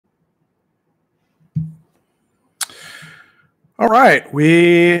All right,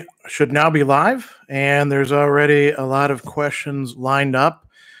 we should now be live, and there's already a lot of questions lined up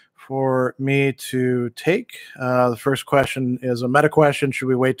for me to take. The first question is a meta question. Should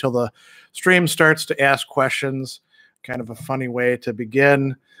we wait till the stream starts to ask questions? Kind of a funny way to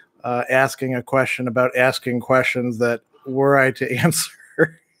begin asking a question about asking questions that were I to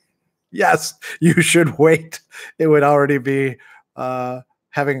answer, yes, you should wait. It would already be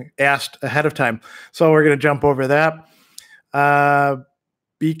having asked ahead of time. So we're going to jump over that.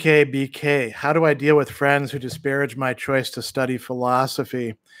 BK, how do I deal with friends who disparage my choice to study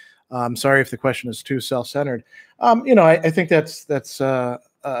philosophy? I'm sorry if the question is too self-centered. I think that's a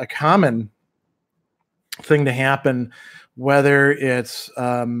common thing to happen, whether it's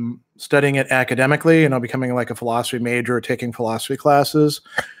studying it academically, becoming like a philosophy major or taking philosophy classes,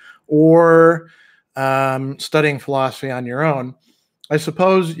 or studying philosophy on your own. I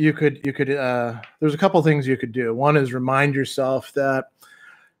suppose you could there's a couple things you could do. One is remind yourself that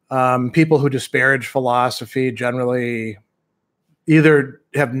people who disparage philosophy generally either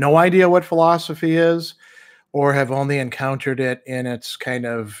have no idea what philosophy is or have only encountered it in its kind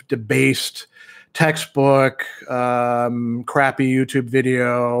of debased textbook, crappy YouTube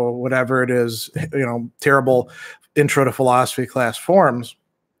video, whatever it is, terrible intro to philosophy class forms.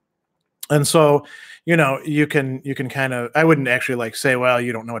 And so, you can kind of, I wouldn't actually say, well,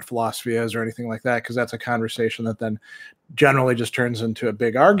 you don't know what philosophy is or anything like that, because that's a conversation that then generally just turns into a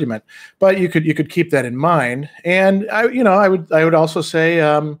big argument. But you could keep that in mind. And I would also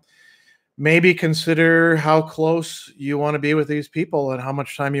say, maybe consider how close you want to be with these people and how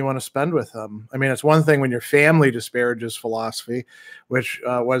much time you want to spend with them. I mean, it's one thing when your family disparages philosophy, which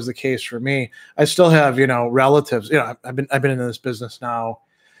was the case for me. I still have, relatives. I've been in this business now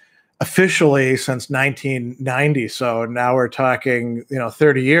officially since 1990. So now we're talking,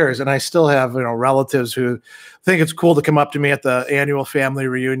 30 years. And I still have, relatives who think it's cool to come up to me at the annual family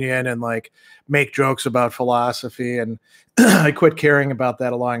reunion and make jokes about philosophy. And I quit caring about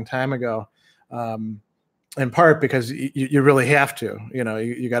that a long time ago. In part because you really have to,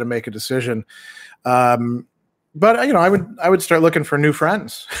 you got to make a decision. But I would start looking for new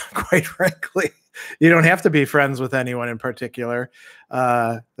friends, quite frankly. You don't have to be friends with anyone in particular.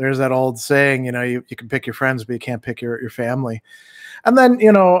 There's that old saying, you can pick your friends, but you can't pick your family. And then,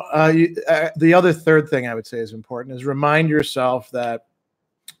 the other third thing I would say is important is remind yourself that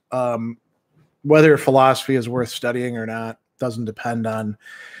whether philosophy is worth studying or not doesn't depend on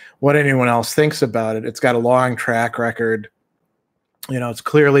what anyone else thinks about it. It's got a long track record. It's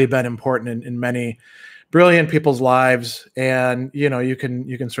clearly been important in many brilliant people's lives. And, you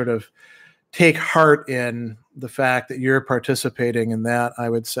can sort of take heart in the fact that you're participating in that, I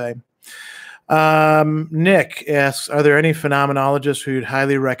would say. Nick asks, are there any phenomenologists who you'd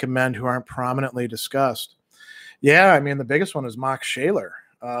highly recommend who aren't prominently discussed? Yeah, I mean, the biggest one is Max Scheler.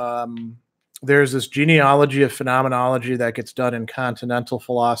 There's this genealogy of phenomenology that gets done in continental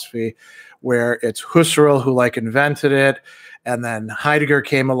philosophy where it's Husserl who invented it, and then Heidegger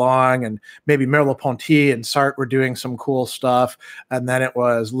came along, and maybe Merleau-Ponty and Sartre were doing some cool stuff, and then it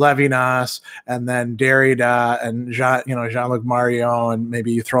was Levinas, and then Derrida, and Jean-Luc Marion, and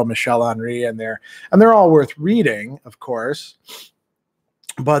maybe you throw Michel Henry in there, and they're all worth reading, of course,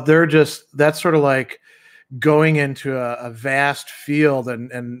 but that's sort of going into a vast field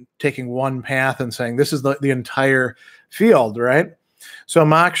and taking one path and saying this is the entire field, right? So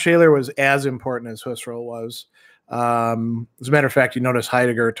Max Scheler was as important as Husserl was. As a matter of fact, you notice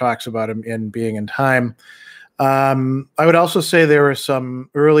Heidegger talks about him in Being and Time. I would also say there were some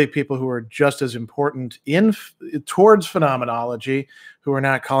early people who were just as important towards phenomenology who are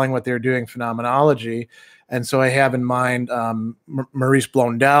not calling what they're doing phenomenology. And so I have in mind Maurice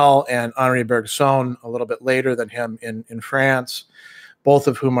Blondel and Henri Bergson a little bit later than him in France, both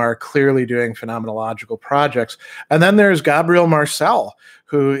of whom are clearly doing phenomenological projects. And then there's Gabriel Marcel,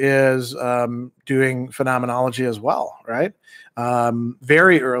 who is doing phenomenology as well, right?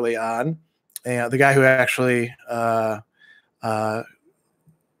 Very early on. And the guy who actually, the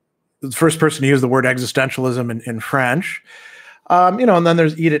first person to use the word existentialism in French. And then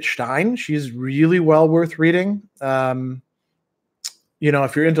there's Edith Stein. She's really well worth reading. If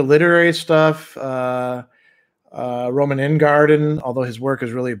you're into literary stuff, Roman Ingarden, although his work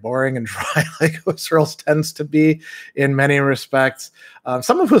is really boring and dry, like Husserl's tends to be in many respects.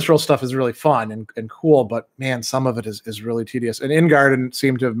 Some of Husserl's stuff is really fun and cool, but man, some of it is really tedious. And Ingarden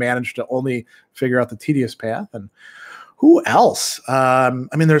seemed to have managed to only figure out the tedious path. And Who else? I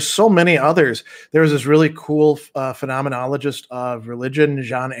mean, there's so many others. There was this really cool phenomenologist of religion,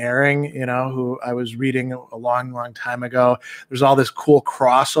 John Ehring, who I was reading a long, long time ago. There's all this cool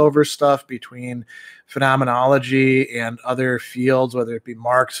crossover stuff between phenomenology and other fields, whether it be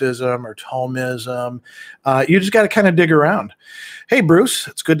Marxism or Thomism. You just got to kind of dig around. Hey, Bruce,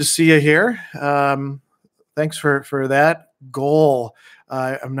 it's good to see you here. Thanks for that goal.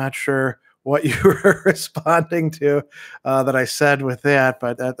 I'm not sure what you were responding to that I said with that,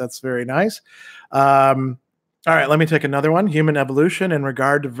 but that's very nice. All right, let me take another one. Human evolution in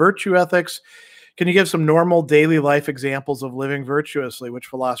regard to virtue ethics. Can you give some normal daily life examples of living virtuously? Which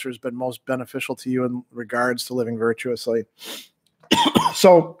philosopher has been most beneficial to you in regards to living virtuously?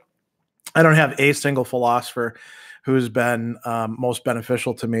 So I don't have a single philosopher who's been most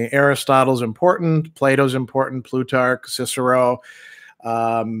beneficial to me. Aristotle's important, Plato's important, Plutarch, Cicero,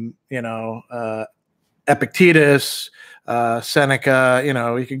 Epictetus, Seneca,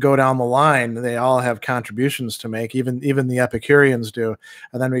 you could go down the line. They all have contributions to make, even the Epicureans do.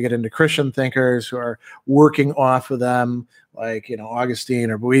 And then we get into Christian thinkers who are working off of them, like, Augustine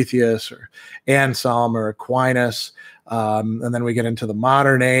or Boethius or Anselm or Aquinas. And then we get into the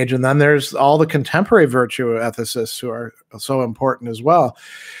modern age. And then there's all the contemporary virtue ethicists who are so important as well.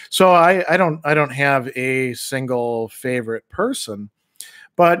 So I don't have a single favorite person.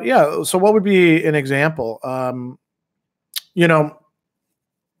 But yeah, so what would be an example? One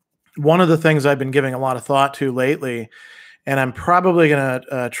of the things I've been giving a lot of thought to lately, and I'm probably going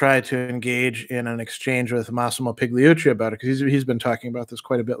to try to engage in an exchange with Massimo Pigliucci about it, because he's been talking about this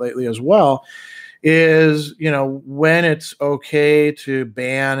quite a bit lately as well, is, when it's okay to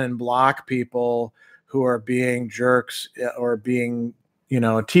ban and block people who are being jerks or being,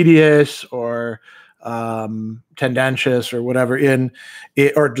 tedious or tendentious or whatever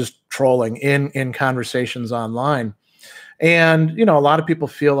or just trolling in conversations online. And, a lot of people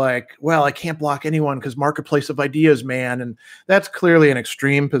feel like, well, I can't block anyone because marketplace of ideas, man. And that's clearly an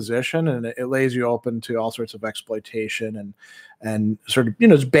extreme position, and it lays you open to all sorts of exploitation and sort of,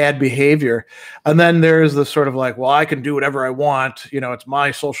 it's bad behavior. And then there's the sort of like, well, I can do whatever I want. It's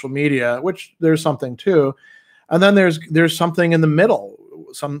my social media, which there's something too. And then there's something in the middle,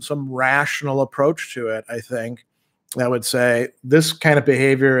 some rational approach to it, I think, that would say this kind of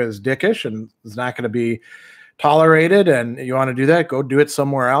behavior is dickish and is not going to be tolerated, and you want to do that, go do it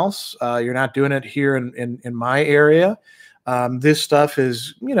somewhere else. You're not doing it here in my area. This stuff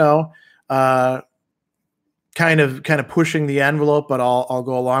is, kind of pushing the envelope, but I'll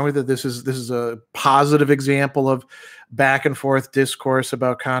go along with it. This is a positive example of back and forth discourse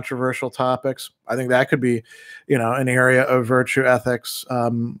about controversial topics. I think that could be, an area of virtue ethics.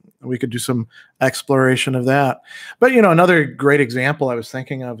 We could do some exploration of that. But, another great example I was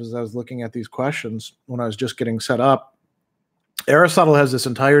thinking of as I was looking at these questions when I was just getting set up, Aristotle has this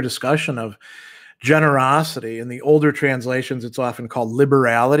entire discussion of generosity. In the older translations, it's often called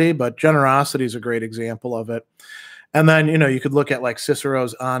liberality, but generosity is a great example of it. And then, you could look at like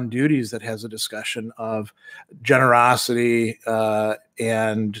Cicero's On Duties that has a discussion of generosity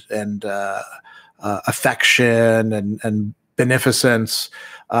and affection and beneficence.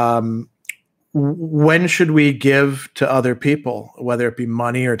 When should we give to other people, whether it be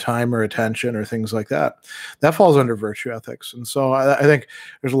money or time or attention or things like that? That falls under virtue ethics. And so I think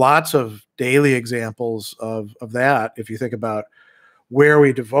there's lots of daily examples of that if you think about where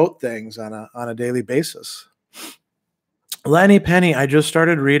we devote things on a daily basis. Lenny Penny, I just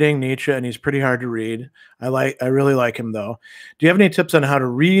started reading Nietzsche, and he's pretty hard to read. I really like him, though. Do you have any tips on how to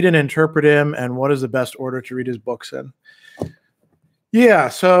read and interpret him, and what is the best order to read his books in? Yeah,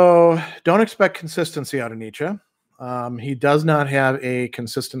 so don't expect consistency out of Nietzsche. He does not have a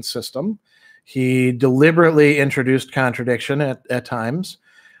consistent system. He deliberately introduced contradiction at times.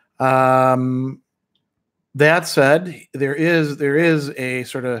 That said, there is a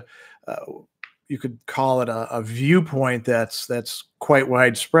sort of you could call it a viewpoint that's quite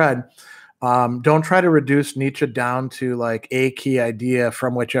widespread. Don't try to reduce Nietzsche down to like a key idea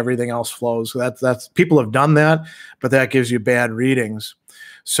from which everything else flows. So that's people have done that, but that gives you bad readings.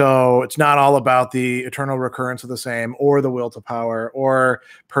 So it's not all about the eternal recurrence of the same or the will to power or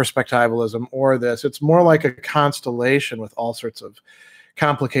perspectivalism or this. It's more like a constellation with all sorts of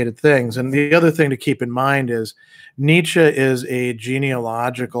complicated things. And the other thing to keep in mind is Nietzsche is a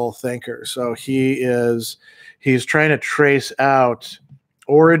genealogical thinker. So he's trying to trace out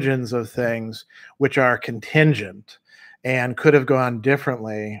origins of things which are contingent and could have gone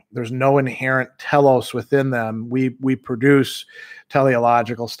differently. There's no inherent telos within them. We produce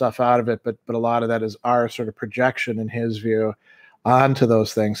teleological stuff out of it, but a lot of that is our sort of projection in his view onto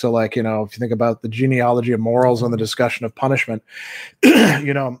those things. So like, if you think about the genealogy of morals and the discussion of punishment,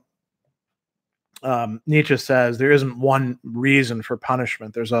 you know, Nietzsche says there isn't one reason for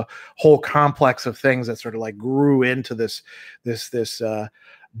punishment. There's a whole complex of things that sort of like grew into this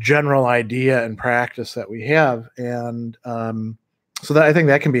general idea and practice that we have. And so that I think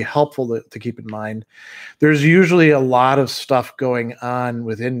that can be helpful to keep in mind. There's usually a lot of stuff going on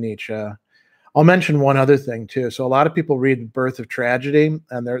within Nietzsche. I'll mention one other thing too. So a lot of people read Birth of Tragedy,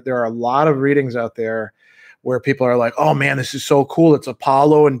 and there are a lot of readings out there where people are like, oh man, this is so cool. It's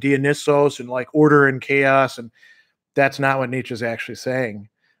Apollo and Dionysos and like order and chaos. And that's not what Nietzsche's actually saying.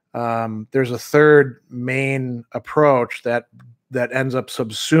 There's a third main approach that ends up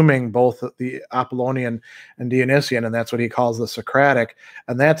subsuming both the Apollonian and Dionysian, and that's what he calls the Socratic.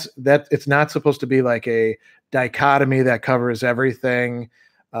 And that it's not supposed to be like a dichotomy that covers everything,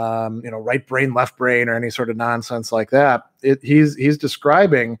 right brain, left brain, or any sort of nonsense like that. He's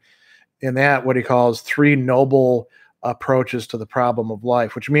describing in that what he calls three noble approaches to the problem of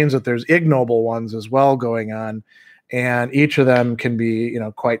life, which means that there's ignoble ones as well going on. And each of them can be,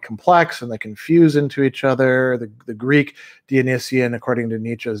 quite complex, and they can fuse into each other. The Greek Dionysian, according to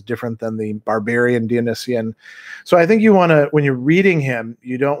Nietzsche, is different than the barbarian Dionysian. So I think you want to, when you're reading him,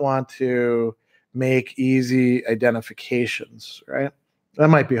 you don't want to make easy identifications, right? That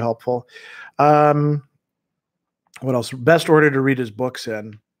might be helpful. What else? Best order to read his books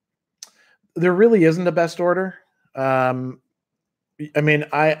in. There really isn't a best order. I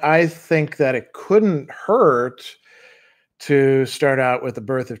think that it couldn't hurt to start out with The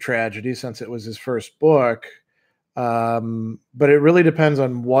Birth of Tragedy, since it was his first book. But it really depends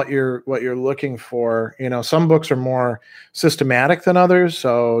on what you're looking for. Some books are more systematic than others.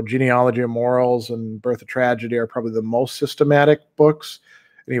 So Genealogy of Morals and Birth of Tragedy are probably the most systematic books.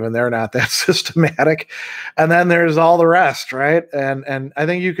 And even they're not that systematic. And then there's all the rest, right? And I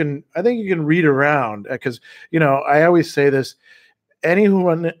think you can read around, because I always say this: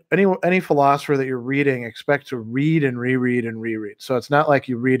 any philosopher that you're reading, expect to read and reread and reread. So it's not like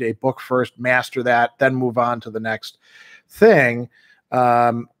you read a book first, master that, then move on to the next thing,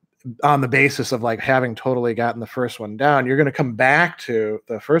 on the basis of like having totally gotten the first one down. You're going to come back to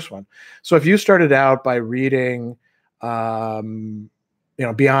the first one. So if you started out by reading Beyond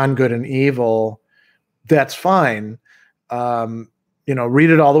Good and Evil, that's fine. Read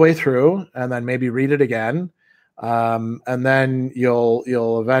it all the way through, and then maybe read it again. And then you'll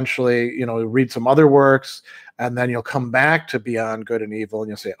eventually, read some other works, and then you'll come back to Beyond Good and Evil, and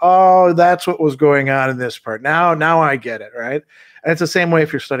you'll say, oh, that's what was going on in this part. Now I get it, right? And it's the same way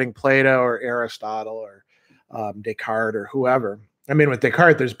if you're studying Plato or Aristotle or Descartes or whoever. I mean, with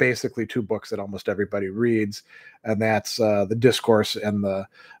Descartes, there's basically two books that almost everybody reads, and that's the Discourse and the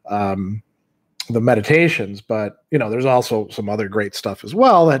Meditations. But there's also some other great stuff as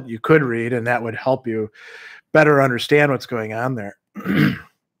well that you could read, and that would help you better understand what's going on there.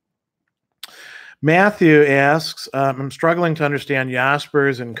 Matthew asks, I'm struggling to understand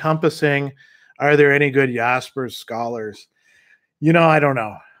Jaspers encompassing. Are there any good Jaspers scholars? I don't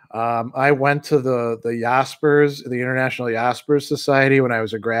know. I went to the Jaspers, the International Jaspers Society, when I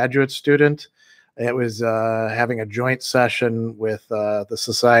was a graduate student. It was having a joint session with the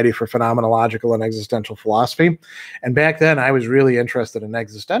Society for Phenomenological and Existential Philosophy. And back then I was really interested in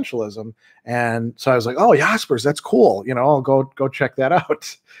existentialism. And so I was like, oh, Jaspers, that's cool. I'll go check that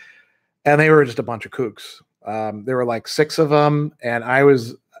out. And they were just a bunch of kooks. There were like 6 of them. And I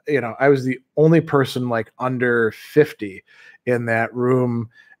was the only person like under 50 in that room.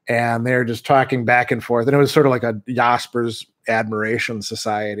 And they're just talking back and forth. And it was sort of like a Jaspers admiration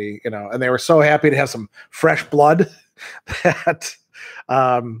society, and they were so happy to have some fresh blood that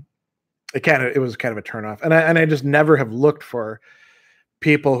it was kind of a turnoff. And I just never have looked for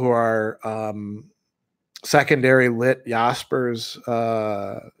people who are secondary lit Jaspers,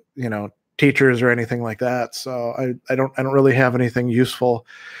 teachers or anything like that. So I don't really have anything useful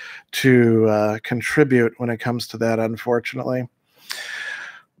to contribute when it comes to that, unfortunately.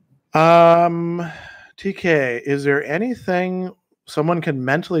 TK, is there anything someone can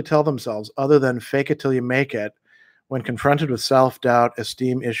mentally tell themselves other than fake it till you make it when confronted with self-doubt,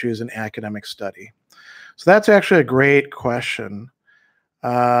 esteem issues, and academic study? So that's actually a great question.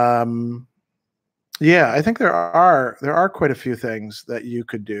 Yeah, I think there are quite a few things that you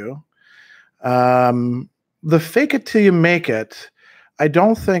could do. The fake it till you make it, I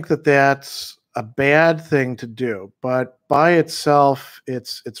don't think that that's a bad thing to do, but by itself,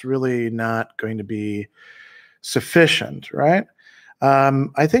 it's really not going to be sufficient, right?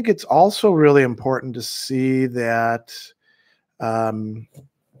 I think it's also really important to see that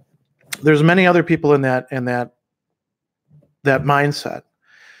there's many other people in that that mindset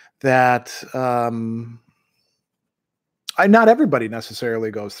that not everybody necessarily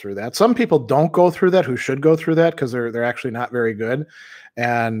goes through that. Some people don't go through that who should go through that because they're actually not very good,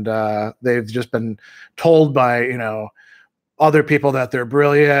 and they've just been told by other people that they're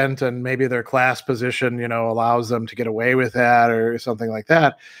brilliant, and maybe their class position allows them to get away with that or something like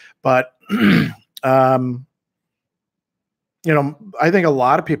that. But I think a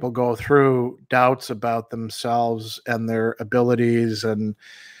lot of people go through doubts about themselves and their abilities and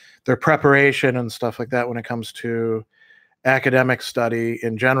their preparation and stuff like that when it comes to academic study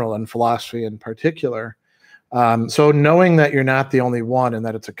in general and philosophy in particular. So knowing that you're not the only one and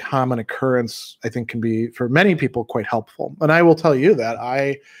that it's a common occurrence, I think can be, for many people, quite helpful. And I will tell you that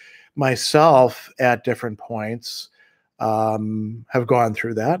I myself at different points have gone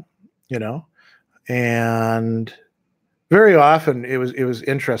through that, and very often it was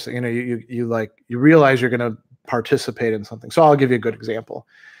interesting. You realize you're going to participate in something. So I'll give you a good example.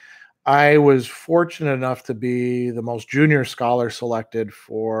 I was fortunate enough to be the most junior scholar selected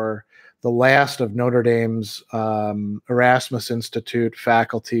for the last of Notre Dame's Erasmus Institute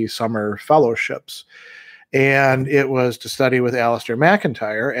faculty summer fellowships. And it was to study with Alistair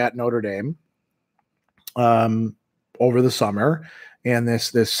McIntyre at Notre Dame over the summer, and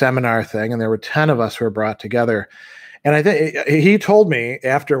this seminar thing. And there were 10 of us who were brought together. And I think he told me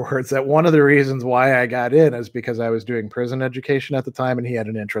afterwards that one of the reasons why I got in is because I was doing prison education at the time, and he had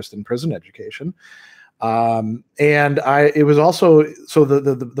an interest in prison education. It was also, so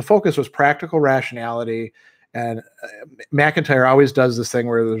the focus was practical rationality. And McIntyre always does this thing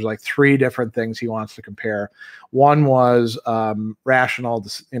where there's like 3 different things he wants to compare. One was rational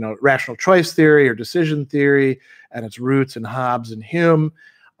choice theory or decision theory, and its roots in Hobbes and Hume.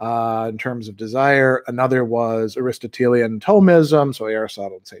 In terms of desire. Another was Aristotelian Thomism, so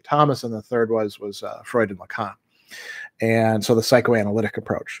Aristotle and St. Thomas, and the third was Freud and Lacan. And so the psychoanalytic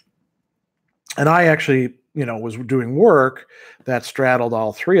approach. And I actually, was doing work that straddled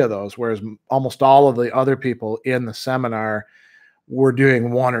all 3 of those, whereas almost all of the other people in the seminar were doing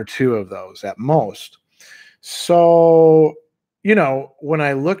 1 or 2 of those at most. So, when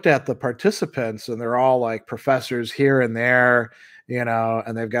I looked at the participants, and they're all like professors here and there,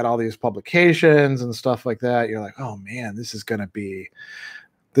 and they've got all these publications and stuff like that, you're like, oh man, this is going to be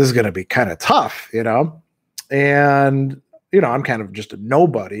kind of tough, and, I'm kind of just a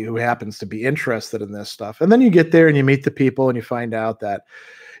nobody who happens to be interested in this stuff. And then you get there and you meet the people and you find out that,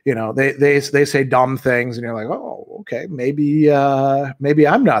 they say dumb things, and you're like, oh, okay, maybe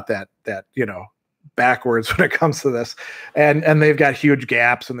I'm not that, backwards when it comes to this. And they've got huge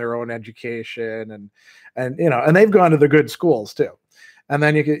gaps in their own education, and they've gone to the good schools too. And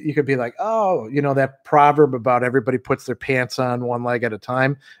then you could be like, oh, that proverb about everybody puts their pants on one leg at a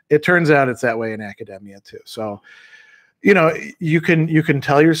time. It turns out it's that way in academia too. So, you can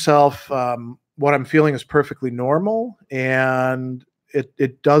tell yourself what I'm feeling is perfectly normal, and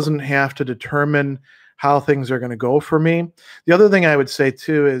it doesn't have to determine how things are going to go for me. The other thing I would say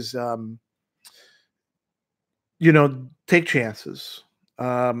too is, take chances.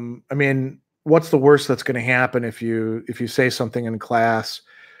 What's the worst that's going to happen if you say something in class?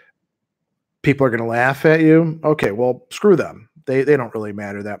 People are going to laugh at you. Okay, well, screw them. They don't really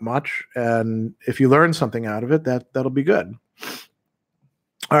matter that much. And if you learn something out of it, that'll be good.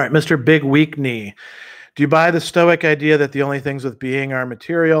 All right, Mr. Big Weak Knee. Do you buy the Stoic idea that the only things with being are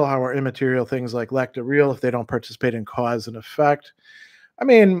material? How are immaterial things like lecta real if they don't participate in cause and effect?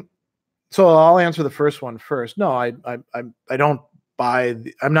 So I'll answer the first one first. No, I don't buy.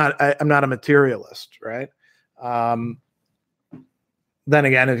 I'm not a materialist, right? Then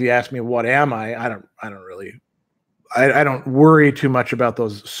again, if you ask me what am I don't worry too much about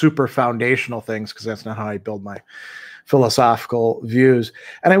those super foundational things, because that's not how I build my philosophical views.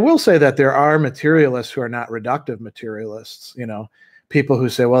 And I will say that there are materialists who are not reductive materialists. People who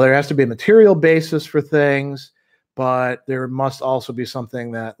say, well, there has to be a material basis for things, but there must also be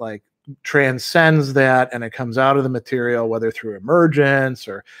something that like transcends that, and it comes out of the material, whether through emergence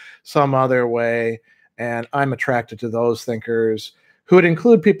or some other way. And I'm attracted to those thinkers, who would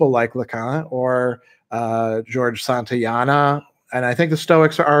include people like Lacan or George Santayana, and I think the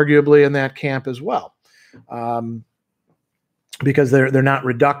Stoics are arguably in that camp as well, because they're not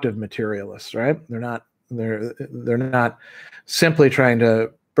reductive materialists, right? They're not simply trying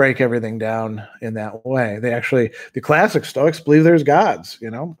to break everything down in that way. The classic Stoics believe there's gods,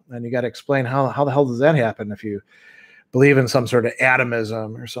 and you got to explain how the hell does that happen if you believe in some sort of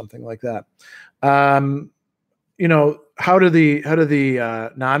atomism or something like that. How do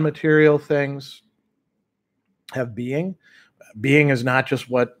the non-material things have being? Being is not just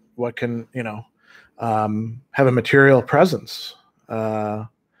what can have a material presence.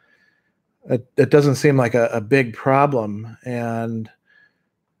 It doesn't seem like a big problem. And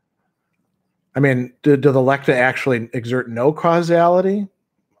I mean, do the lecta actually exert no causality?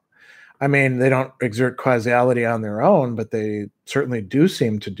 I mean, they don't exert causality on their own, but they certainly do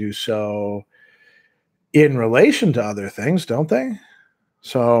seem to do so in relation to other things, don't they?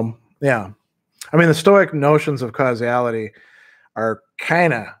 So, yeah. I mean, the Stoic notions of causality are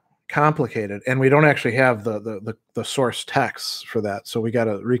kind of complicated, and we don't actually have the source texts for that. So we got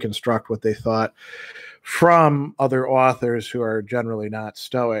to reconstruct what they thought from other authors who are generally not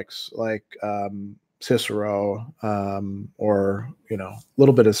Stoics, like Cicero, or a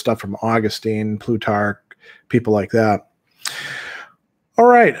little bit of stuff from Augustine, Plutarch, people like that. All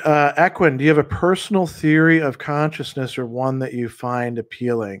right, Equin, do you have a personal theory of consciousness or one that you find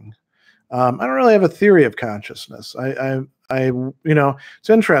appealing? I don't really have a theory of consciousness. It's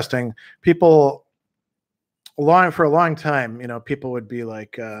interesting. People, for a long time, people would be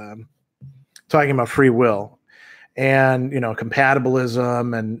like talking about free will, and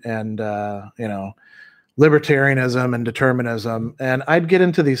compatibilism, and libertarianism and determinism. And I'd get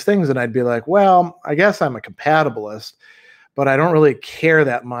into these things, and I'd be like, well, I guess I'm a compatibilist, but I don't really care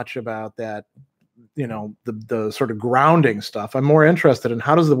that much about that. The sort of grounding stuff. I'm more interested in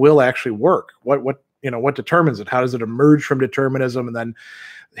how does the will actually work? What determines it? How does it emerge from determinism and then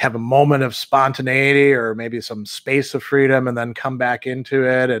have a moment of spontaneity or maybe some space of freedom and then come back into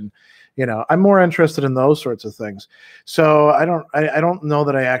it? And I'm more interested in those sorts of things. So I don't know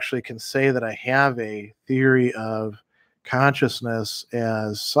that I actually can say that I have a theory of consciousness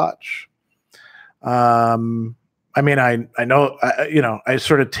as such. I mean, I know, I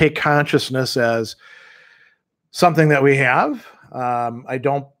sort of take consciousness as something that we have. I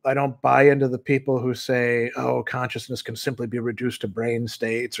don't buy into the people who say, oh, consciousness can simply be reduced to brain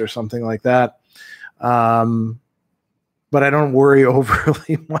states or something like that. But I don't worry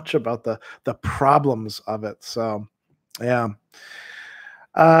overly much about the problems of it. So, yeah.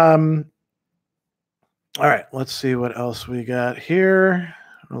 All right, let's see what else we got here.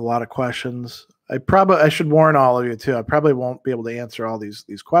 A lot of questions. I should warn all of you too. I probably won't be able to answer all these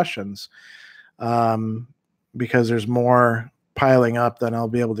questions because there's more piling up than I'll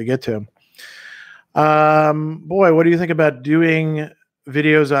be able to get to. Boy, what do you think about doing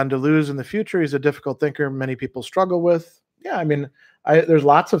videos on Deleuze in the future? He's a difficult thinker many people struggle with. Yeah, I mean, there's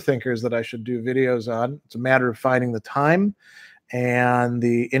lots of thinkers that I should do videos on. It's a matter of finding the time and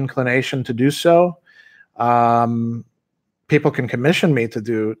the inclination to do so. People can commission me to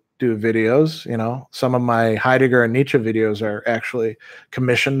do videos. Some of my Heidegger and Nietzsche videos are actually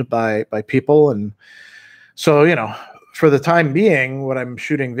commissioned by people, and so for the time being, what I'm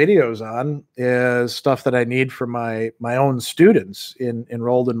shooting videos on is stuff that I need for my own students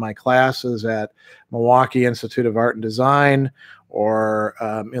enrolled in my classes at Milwaukee Institute of Art and Design, or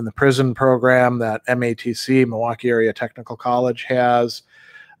in the prison program that MATC, Milwaukee Area Technical College, has.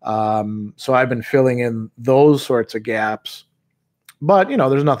 So I've been filling in those sorts of gaps. But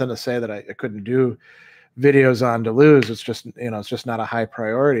there's nothing to say that I couldn't do videos on Deleuze. It's just not a high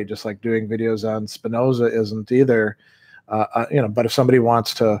priority. Just like doing videos on Spinoza isn't either. But if somebody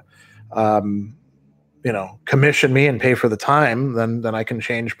wants to, commission me and pay for the time, then I can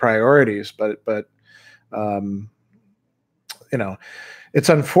change priorities. But it's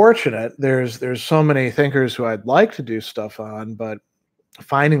unfortunate. There's so many thinkers who I'd like to do stuff on, but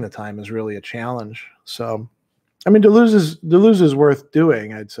finding the time is really a challenge. So, I mean, Deleuze is worth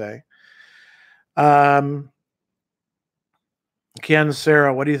doing, I'd say. Ken,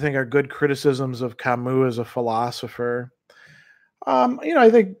 Sarah, what do you think are good criticisms of Camus as a philosopher? I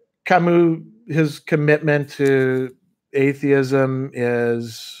think Camus, his commitment to atheism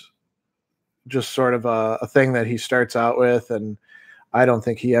is just sort of a thing that he starts out with, and I don't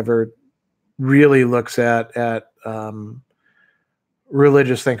think he ever really looks at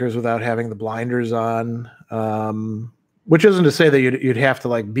religious thinkers without having the blinders on. Which isn't to say that you'd have to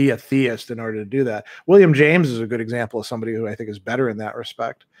like be a theist in order to do that. William James is a good example of somebody who I think is better in that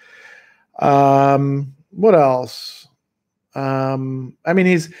respect. What else? I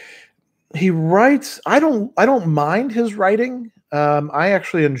mean, he writes. I don't mind his writing. I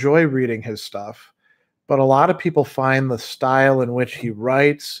actually enjoy reading his stuff, but a lot of people find the style in which he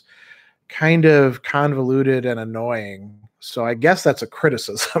writes kind of convoluted and annoying. So I guess that's a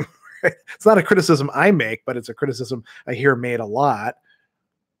criticism. It's not a criticism I make, but it's a criticism I hear made a lot.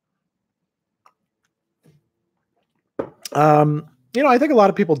 I think a lot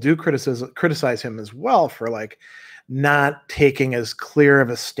of people do criticize him as well for like not taking as clear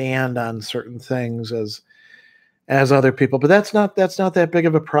of a stand on certain things as other people, but that's not that big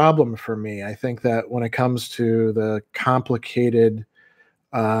of a problem for me. I think that when it comes to the complicated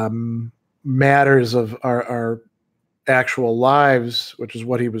matters of our actual lives, which is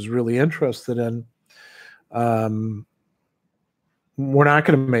what he was really interested in, we're not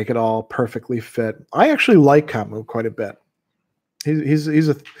going to make it all perfectly fit. I actually like Camus quite a bit. He's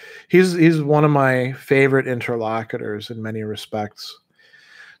one of my favorite interlocutors in many respects,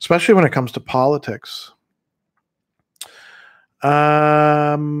 especially when it comes to politics.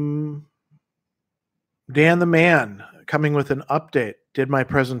 Dan the Man coming with an update. Did my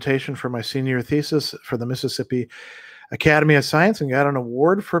presentation for my senior thesis for the Mississippi Academy of Science and got an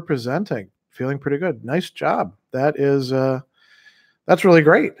award for presenting. Feeling pretty good. Nice job. That's really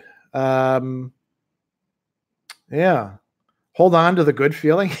great. Yeah. Hold on to the good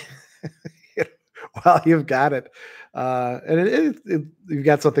feeling while you've got it. And you've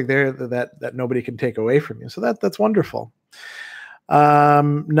got something there that nobody can take away from you. So that's wonderful.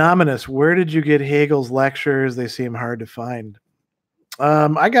 Nominus, where did you get Hegel's lectures? They seem hard to find.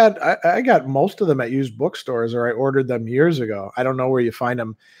 I got most of them at used bookstores, or I ordered them years ago. I don't know where you find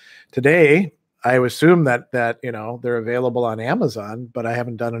them today. I assume that they're available on Amazon, but I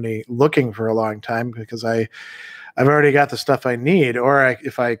haven't done any looking for a long time because I've already got the stuff I need. Or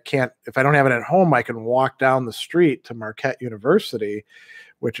if I don't have it at home, I can walk down the street to Marquette University,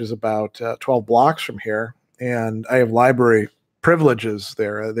 which is about 12 blocks from here, and I have library privileges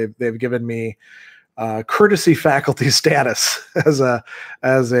there. They've given me courtesy faculty status as a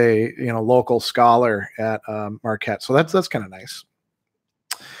local scholar at Marquette. So that's kind of nice.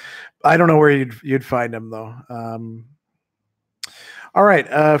 I don't know where you'd find them though. All right,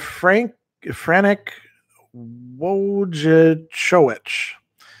 Franek Wojciechowicz.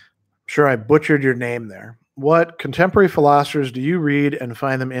 Sure, I butchered your name there. What contemporary philosophers do you read and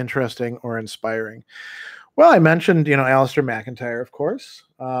find them interesting or inspiring? Well, I mentioned, Alistair McIntyre, of course.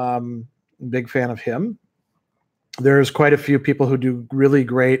 Big fan of him. There's quite a few people who do really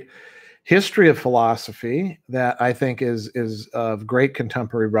great history of philosophy that I think is of great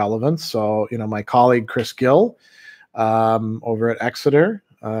contemporary relevance. So, my colleague Chris Gill over at Exeter.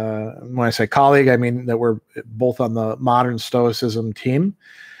 When I say colleague, I mean that we're both on the modern Stoicism team.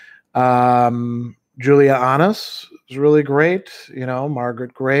 Julia Annas is really great.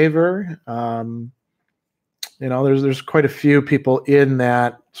 Margaret Graver. There's quite a few people in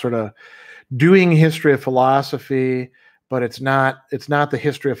that sort of doing history of philosophy, but it's not the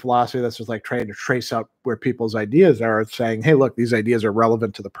history of philosophy that's just like trying to trace out where people's ideas are. It's saying, hey, look, these ideas are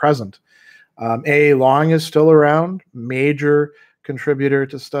relevant to the present. A. Long is still around, major contributor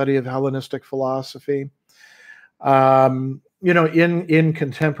to study of Hellenistic philosophy. In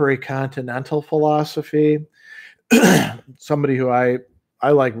contemporary continental philosophy, somebody who I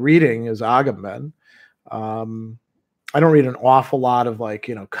like reading is Agamben. I don't read an awful lot of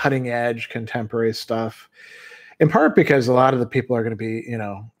cutting edge contemporary stuff, in part because a lot of the people are going to be,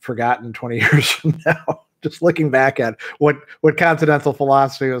 forgotten 20 years from now. Just looking back at what continental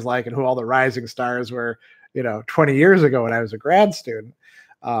philosophy was like and who all the rising stars were, 20 years ago when I was a grad student.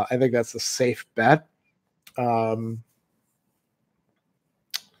 I think that's a safe bet. Yeah.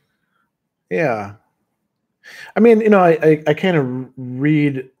 I mean, I kind of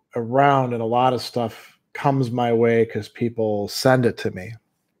read around and a lot of stuff comes my way because people send it to me.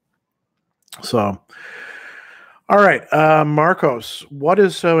 So, all right, Marcos, what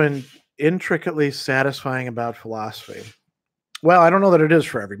is so intricately satisfying about philosophy? Well, I don't know that it is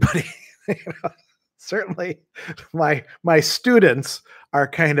for everybody. Certainly, my students are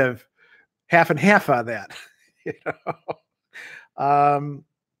kind of half and half on that.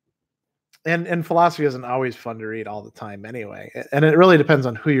 And philosophy isn't always fun to read all the time anyway, and it really depends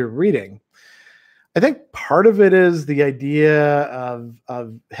on who you're reading. I think part of it is the idea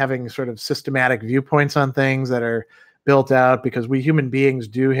of having sort of systematic viewpoints on things that are built out, because we human beings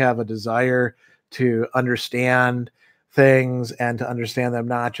do have a desire to understand things and to understand them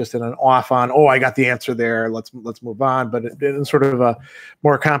not just in an off on, oh, I got the answer there, let's move on, but in sort of a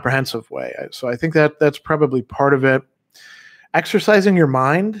more comprehensive way. So I think that's probably part of it. Exercising your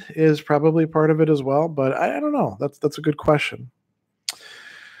mind is probably part of it as well, but I don't know. That's a good question.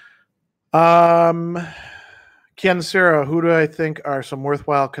 Ken Sarah, who do I think are some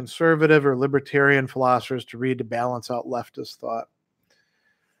worthwhile conservative or libertarian philosophers to read to balance out leftist thought?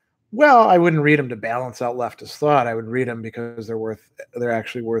 Well, I wouldn't read them to balance out leftist thought. I would read them because they're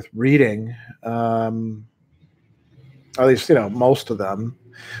actually worth reading. At least, most of them.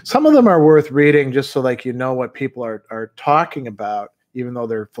 Some of them are worth reading just so what people are talking about, even though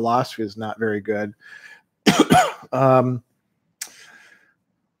their philosophy is not very good.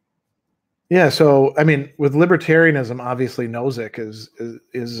 Yeah. So, I mean, with libertarianism, obviously Nozick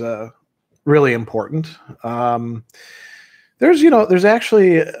is really important. Um, there's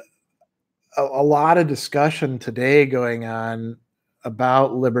actually a lot of discussion today going on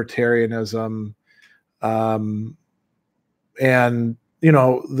about libertarianism, um, and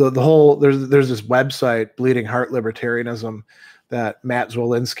the whole there's this website, Bleeding Heart Libertarianism, that Matt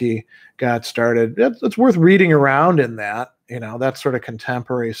Zwolinski got started. It's worth reading around in that. That sort of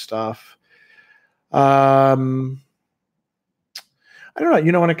contemporary stuff. Um, I don't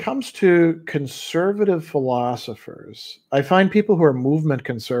know. When it comes to conservative philosophers, I find people who are movement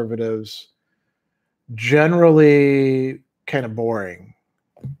conservatives generally kind of boring.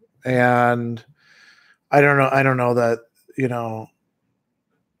 And I don't know that, you know,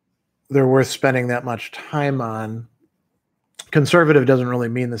 they're worth spending that much time on. Conservative doesn't really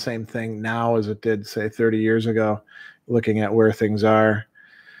mean the same thing now as it did, say, 30 years ago, looking at where things are.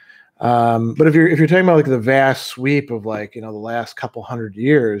 But if you're talking about like the vast sweep of like, the last couple hundred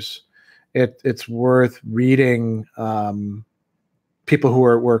years, it's worth reading people who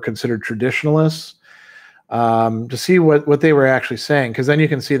were considered traditionalists, to see what they were actually saying, because then you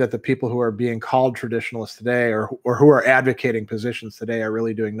can see that the people who are being called traditionalists today, or who are advocating positions today, are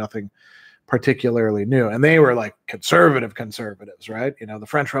really doing nothing particularly new. And they were like conservatives, right? The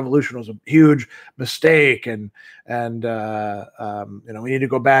French Revolution was a huge mistake, and we need to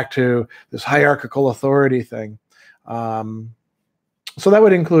go back to this hierarchical authority thing. So that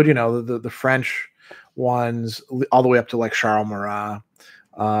would include, the French ones all the way up to like Charles Marat.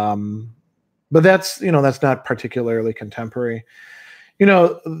 But that's not particularly contemporary.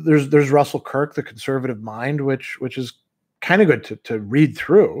 There's Russell Kirk, The Conservative Mind, which is kind of good to read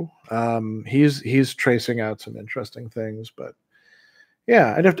through. He's tracing out some interesting things, but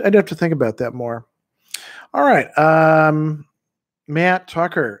yeah, I'd have to think about that more. All right, Matt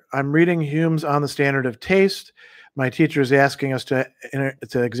Tucker, I'm reading Hume's On the Standard of Taste. My teacher is asking us to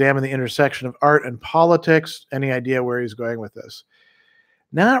examine the intersection of art and politics. Any idea where he's going with this?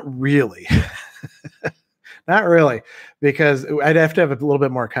 Not really. Not really, because I'd have to have a little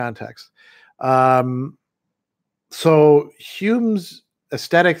bit more context. So Hume's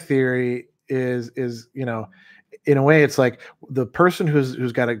aesthetic theory is in a way, it's like the person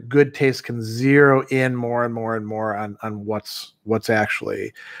who's got a good taste can zero in more and more and more on what's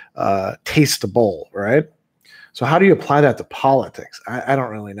actually tasteable, right? So how do you apply that to politics? I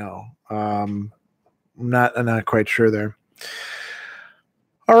don't really know. I'm not quite sure there.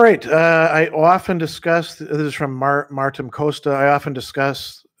 All right. I often discuss, this is from Martin Costa. I often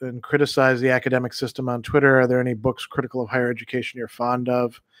discuss and criticize the academic system on Twitter. Are there any books critical of higher education you're fond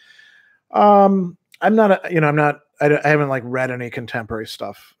of? I'm not, I haven't like read any contemporary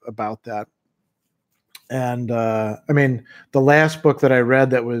stuff about that. And I mean, the last book that I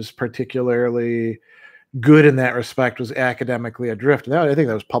read that was particularly good in that respect was Academically Adrift. I think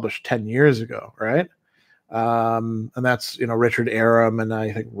that was published 10 years ago, right? And that's Richard Aram, and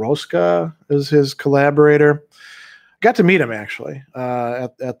I think Rosca is his collaborator. Got to meet him actually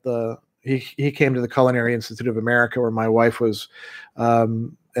at the he came to the Culinary Institute of America, where my wife was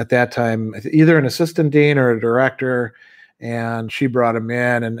at that time either an assistant dean or a director, and she brought him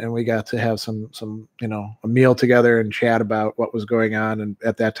in, and we got to have some a meal together and chat about what was going on. And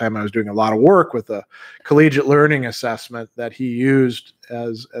at that time I was doing a lot of work with a collegiate learning assessment that he used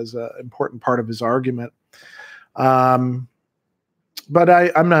as an important part of his argument. But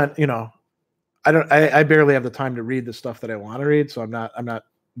I'm not, I barely have the time to read the stuff that I want to read. So I'm not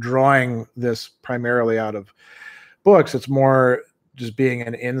drawing this primarily out of books. It's more just being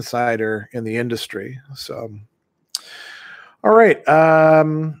an insider in the industry. So, all right.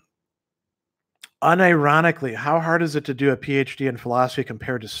 Unironically, how hard is it to do a PhD in philosophy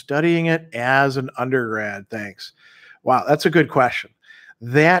compared to studying it as an undergrad? Thanks. Wow. That's a good question.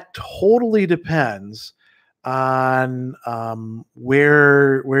 That totally depends on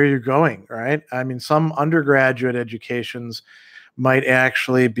where you're going, right? I mean, some undergraduate educations might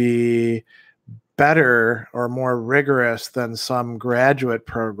actually be better or more rigorous than some graduate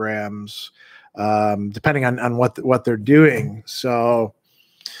programs, depending on what they're doing. So,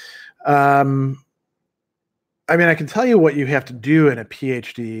 I mean, I can tell you what you have to do in a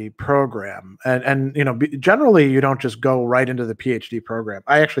PhD program, and generally you don't just go right into the PhD program.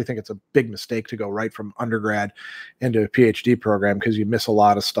 I actually think it's a big mistake to go right from undergrad into a PhD program, because you miss a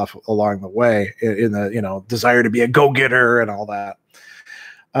lot of stuff along the way in the desire to be a go-getter and all that.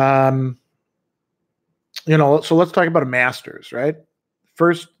 So let's talk about a master's, right?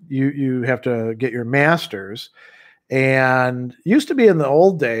 First, you have to get your master's. And used to be in the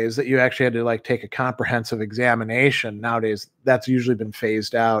old days that you actually had to like take a comprehensive examination. Nowadays, that's usually been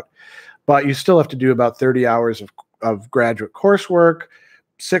phased out. but you still have to do about 30 hours of graduate coursework,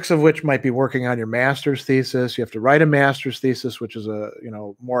 6 of which might be working on your master's thesis. You have to write a master's thesis, which is a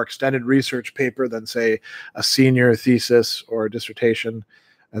more extended research paper than, say, a senior thesis or a dissertation,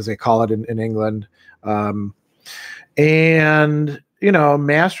 as they call it in England. And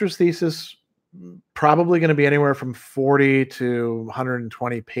master's thesis probably going to be anywhere from 40 to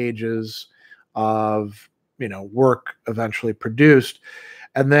 120 pages of work eventually produced.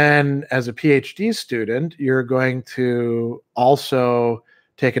 And then as a PhD student, you're going to also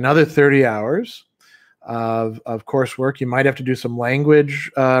take another 30 hours of coursework. You might have to do some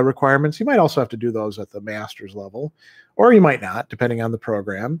language requirements. You might also have to do those at the master's level, or you might not, depending on the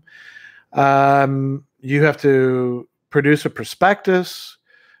program. You have to produce a prospectus,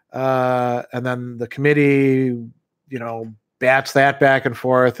 and then the committee, bats that back and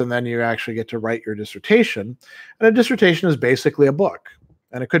forth, and then you actually get to write your dissertation. And a dissertation is basically a book.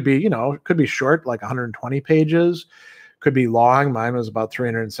 And it could be, it could be short, like 120 pages. Could be long. Mine was about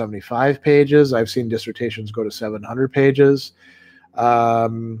 375 pages. I've seen dissertations go to 700 pages.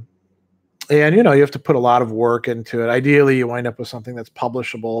 And, you have to put a lot of work into it. Ideally, you wind up with something that's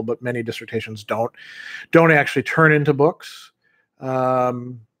publishable, but many dissertations don't actually turn into books.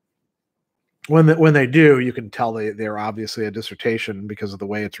 When they do, you can tell they're obviously a dissertation because of the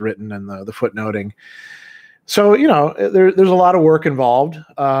way it's written and the footnoting. So, there's a lot of work involved.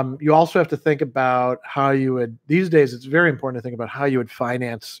 You also have to think about how you would, these days, it's very important to think about how you would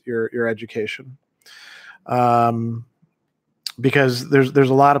finance your education. Because there's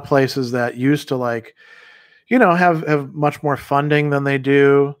a lot of places that used to have much more funding than they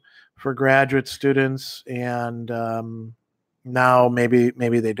do for graduate students. And now maybe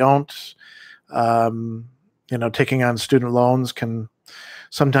they don't. Taking on student loans can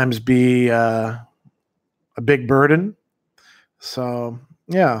sometimes be a big burden. So,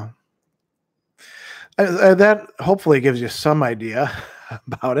 yeah, that hopefully gives you some idea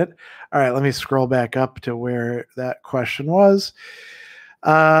about it. All right, let me scroll back up to where that question was.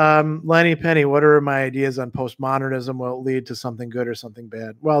 Lenny Penny, what are my ideas on postmodernism? Will it lead to something good or something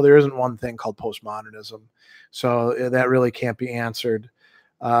bad? Well, there isn't one thing called postmodernism, so that really can't be answered.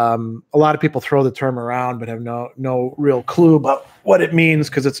 A lot of people throw the term around but have no real clue about what it means,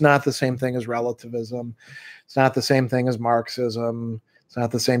 because it's not the same thing as relativism. It's not the same thing as Marxism. It's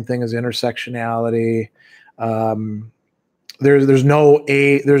not the same thing as intersectionality. There's no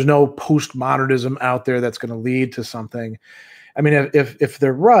postmodernism out there that's going to lead to something. I mean, if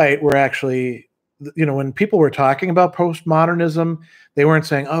they're right, we're actually, when people were talking about postmodernism, they weren't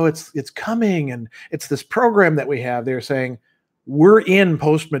saying, oh, it's coming and it's this program that we have. They were saying, we're in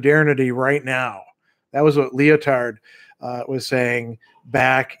postmodernity right now. That was what Lyotard was saying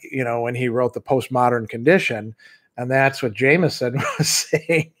back, when he wrote The Postmodern Condition. And that's what Jameson was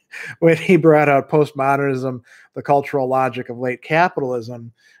saying when he brought out postmodernism, the cultural logic of late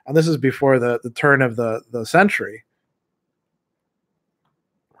capitalism. And this is before the turn of the century.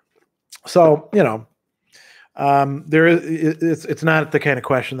 So, it's not the kind of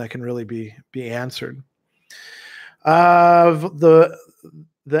question that can really be answered. The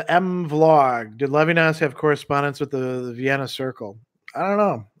M vlog, did Levinas have correspondence with the Vienna Circle? I don't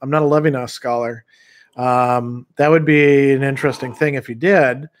know. I'm not a Levinas scholar. That would be an interesting thing if he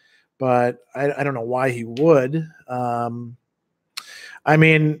did, but I don't know why he would. I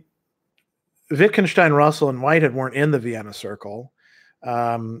mean, Wittgenstein, Russell, and Whitehead weren't in the Vienna Circle.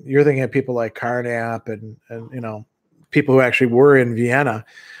 You're thinking of people like Carnap and people who actually were in Vienna.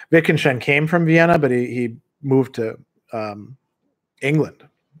 Wittgenstein came from Vienna, but he moved to England,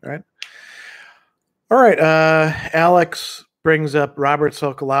 right? All right. Alex brings up Robert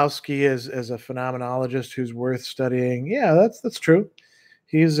Sokolowski as a phenomenologist who's worth studying. Yeah, that's true.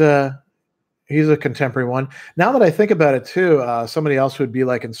 He's a contemporary one. Now that I think about it too, somebody else who would be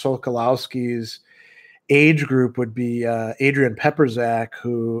like in Sokolowski's age group would be Adrian Pepperzak,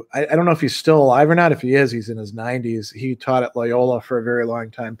 who I don't know if he's still alive or not. If he is, he's in his 90s. He taught at Loyola for a very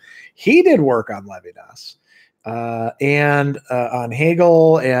long time. He did work on Levinas and on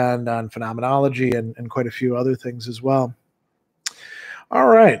Hegel and on phenomenology and quite a few other things as well. All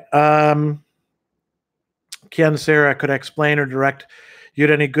right. Ken Sarah, could I explain or direct you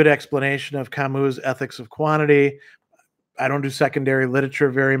had any good explanation of Camus' Ethics of Quantity? I don't do secondary literature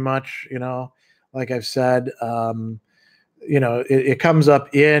very much, like I've said. It comes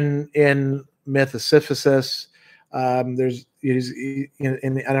up in Myth of Sisyphus. I don't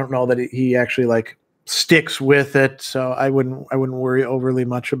know that he actually sticks with it, so I wouldn't worry overly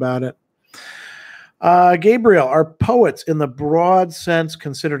much about it. Gabriel, are poets in the broad sense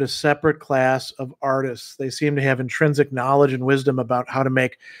considered a separate class of artists? They seem to have intrinsic knowledge and wisdom about how to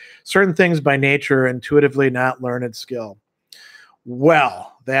make certain things by nature, intuitively, not learned skill.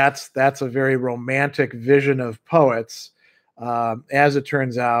 Well, that's a very romantic vision of poets. As it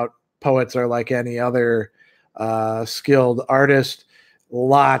turns out, poets are like any other skilled artist.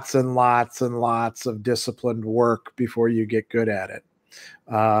 Lots and lots and lots of disciplined work before you get good at it.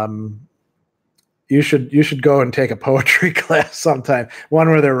 You should go and take a poetry class sometime, one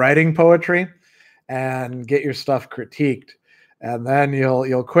where they're writing poetry, and get your stuff critiqued, and then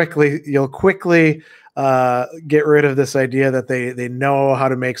you'll quickly get rid of this idea that they know how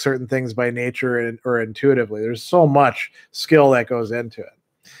to make certain things by nature or intuitively. There's so much skill that goes into it.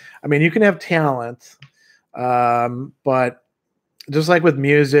 I mean, you can have talent, but just like with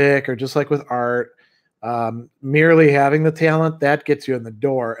music or just like with art, merely having the talent, that gets you in the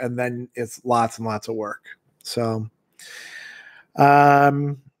door, and then it's lots and lots of work. So,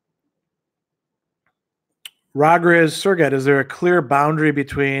 Ragriz Surgat, is there a clear boundary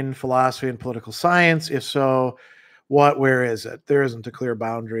between philosophy and political science? If so, where is it? There isn't a clear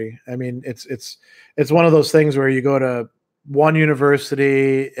boundary. I mean, it's one of those things where you go to one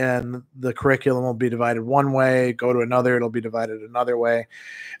university and the curriculum will be divided one way, go to another, it'll be divided another way.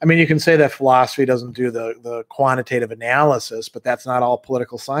 I mean, you can say that philosophy doesn't do the quantitative analysis, but that's not all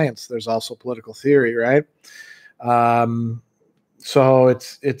political science. There's also political theory, right? So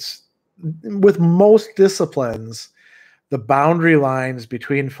it's with most disciplines, the boundary lines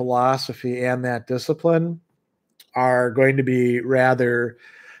between philosophy and that discipline are going to be rather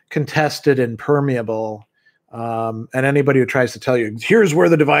contested and permeable. And anybody who tries to tell you, here's where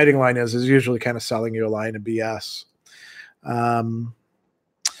the dividing line is usually kind of selling you a line of BS.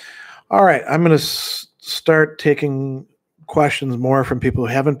 All right, I'm going to start taking questions more from people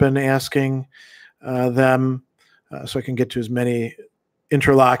who haven't been asking them, so I can get to as many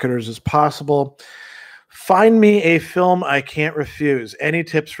interlocutors as possible. Find me a film I can't refuse. Any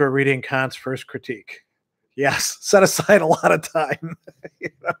tips for reading Kant's First Critique? Yes, set aside a lot of time.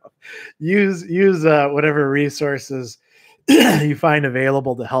 Use whatever resources you find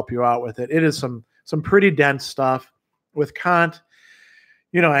available to help you out with it. It is some pretty dense stuff with Kant.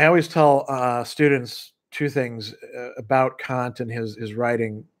 I always tell students two things about Kant and his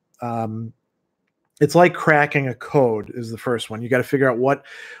writing. It's like cracking a code is the first one. You got to figure out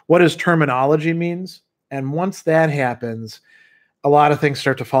what his terminology means, and once that happens, a lot of things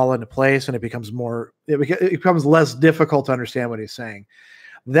start to fall into place, and it becomes less difficult to understand what he's saying.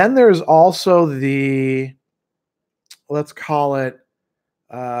 Then there's also let's call it,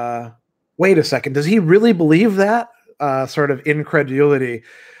 wait a second, does he really believe that? Sort of incredulity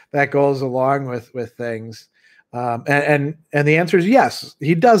that goes along with things. And the answer is yes,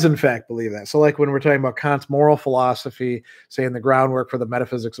 he does in fact believe that. So like when we're talking about Kant's moral philosophy, saying the groundwork for the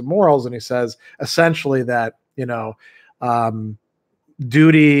metaphysics of morals, and he says essentially that,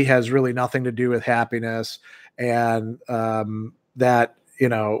 duty has really nothing to do with happiness, and that,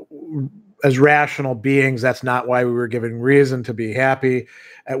 as rational beings, that's not why we were given reason to be happy.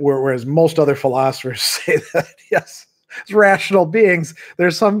 Whereas most other philosophers say that, yes, as rational beings,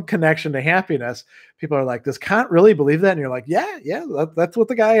 there's some connection to happiness. People are like, does Kant really believe that? And you're like, yeah, that's what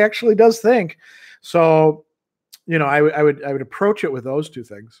the guy actually does think. So, I would approach it with those two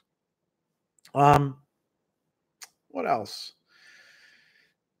things. What else?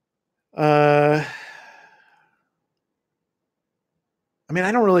 I mean,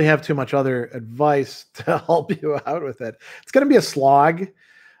 I don't really have too much other advice to help you out with it. It's going to be a slog.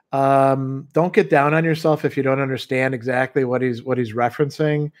 Don't get down on yourself if you don't understand exactly what he's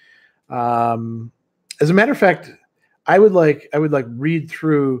referencing. As a matter of fact, I would read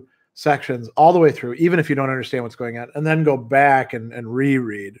through sections all the way through, even if you don't understand what's going on, and then go back and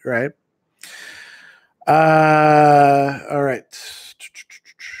reread, right? All right.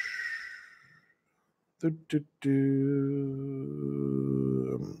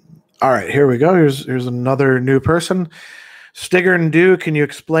 All right, here we go. Here's another new person. Stigger and Do, can you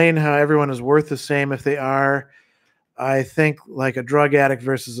explain how everyone is worth the same if they are, I think, like a drug addict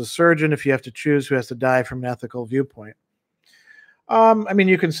versus a surgeon, if you have to choose who has to die from an ethical viewpoint? I mean,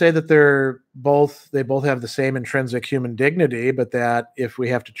 you can say that they both have the same intrinsic human dignity, but that if we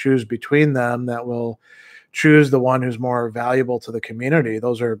have to choose between them, that we'll choose the one who's more valuable to the community.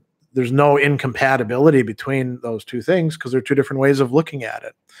 There's no incompatibility between those two things because they're two different ways of looking at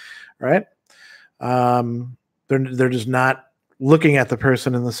it, right? They're just not looking at the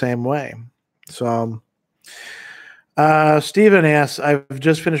person in the same way. So Stephen asks, I've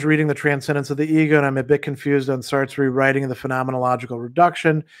just finished reading The Transcendence of the Ego, and I'm a bit confused on Sartre's rewriting of the phenomenological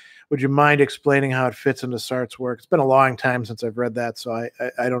reduction. Would you mind explaining how it fits into Sartre's work? It's been a long time since I've read that, so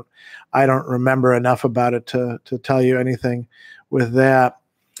I don't remember enough about it to tell you anything with that.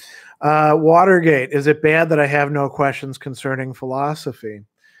 Watergate, is it bad that I have no questions concerning philosophy?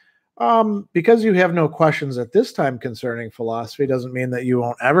 Because you have no questions at this time concerning philosophy doesn't mean that you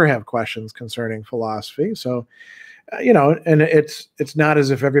won't ever have questions concerning philosophy. So, and it's not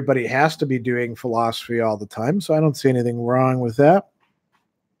as if everybody has to be doing philosophy all the time. So I don't see anything wrong with that.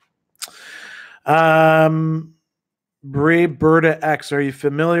 Brie Berta X, are you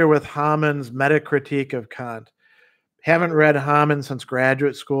familiar with Hamann's Metacritique of Kant? Haven't read Hamann since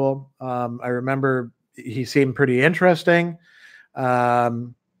graduate school. I remember he seemed pretty interesting.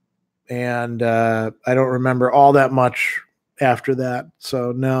 And I don't remember all that much after that.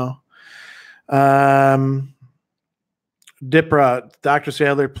 So no. Dipra, Dr.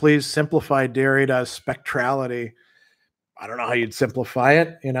 Sadler, please simplify Derrida's spectrality. I don't know how you'd simplify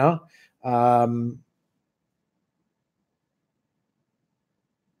it,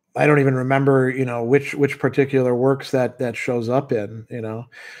 I don't even remember, which particular works that shows up in, The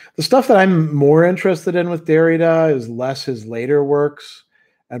stuff that I'm more interested in with Derrida is less his later works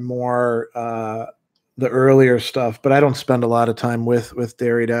and more the earlier stuff, but I don't spend a lot of time with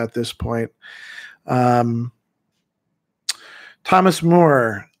Derrida at this point. Thomas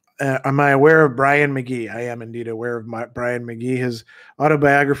Moore, am I aware of Brian McGee? I am indeed aware of Brian McGee. His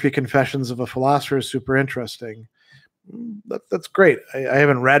autobiography, Confessions of a Philosopher, is super interesting. That's great. I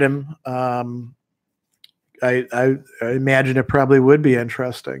haven't read him. I imagine it probably would be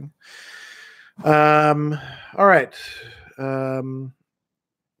interesting. All right.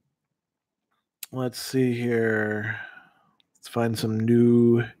 Let's see here. Let's find some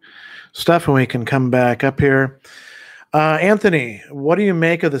new stuff and we can come back up here. Anthony, what do you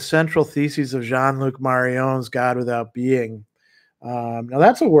make of the central theses of Jean-Luc Marion's God Without Being? Now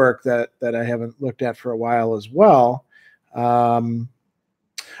that's a work that I haven't looked at for a while as well. I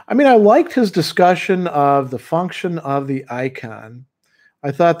liked his discussion of the function of the icon.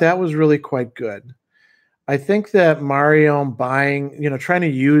 I thought that was really quite good. I think that Marion trying to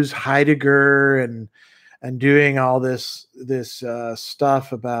use Heidegger and doing all this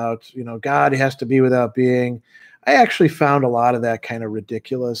stuff about, God has to be without being. I actually found a lot of that kind of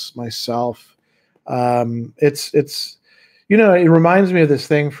ridiculous myself. It reminds me of this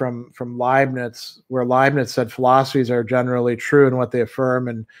thing from Leibniz, where Leibniz said philosophies are generally true in what they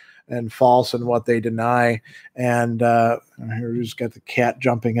affirm and false in what they deny. And here we've just got the cat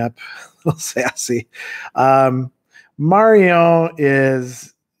jumping up, a little sassy. Marion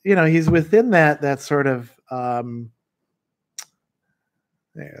is, he's within that sort of,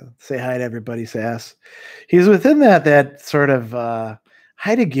 say hi to everybody, Sass. He's within that sort of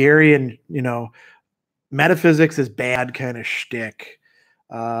Heideggerian, metaphysics is bad kind of shtick.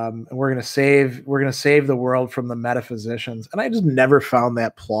 And we're gonna save the world from the metaphysicians. And I just never found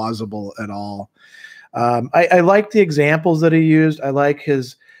that plausible at all. I like the examples that he used. I like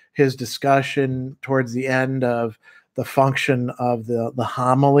his discussion towards the end of the function of the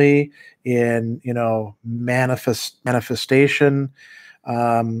homily in manifestation.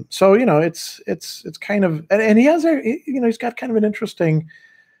 So it's kind of, and he has he's got kind of an interesting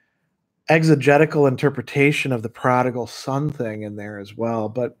exegetical interpretation of the prodigal son thing in there as well.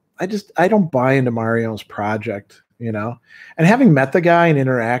 But I don't buy into Marion's project, and having met the guy and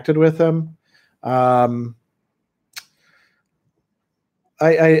interacted with him,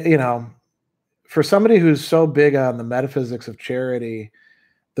 for somebody who's so big on the metaphysics of charity,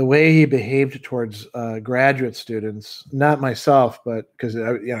 the way he behaved towards graduate students, not myself, but because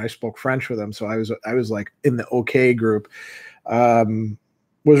I spoke French with him, so I was like in the okay group,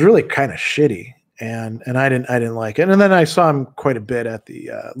 was really kind of shitty, and I didn't like it. And then I saw him quite a bit at the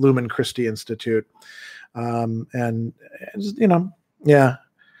Lumen Christi Institute, and just,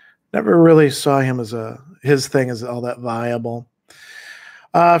 never really saw him as his thing as all that viable.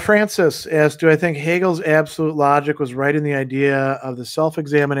 Francis asks, do I think Hegel's absolute logic was right in the idea of the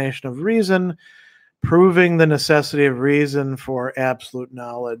self-examination of reason, proving the necessity of reason for absolute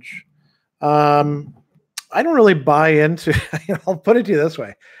knowledge? I don't really buy into, I'll put it to you this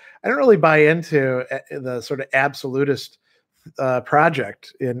way. I don't really buy into the sort of absolutist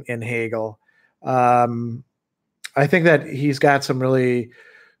project in Hegel. I think that he's got some really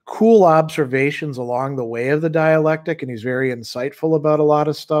cool observations along the way of the dialectic, and he's very insightful about a lot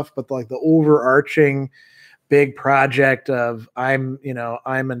of stuff, but like the overarching big project of I'm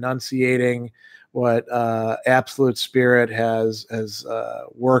enunciating what absolute spirit has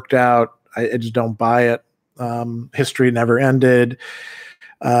worked out. I just don't buy it. History never ended.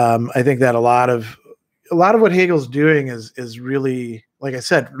 I think that a lot of what Hegel's doing is really like I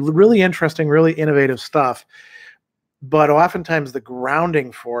said, really interesting, really innovative stuff. But oftentimes the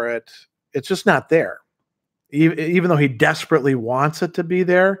grounding for it, it's just not there, even though he desperately wants it to be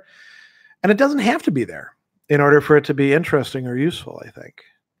there. And it doesn't have to be there in order for it to be interesting or useful, I think.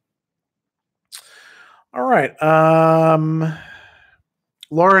 All right.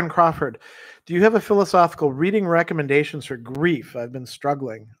 Lauren Crawford, do you have a philosophical reading recommendations for grief? I've been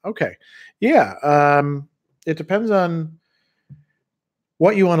struggling. Okay. Yeah. It depends on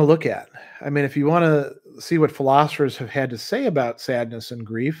what you want to look at. I mean, if you want to see what philosophers have had to say about sadness and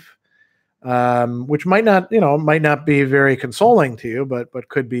grief, which might not be very consoling to you, but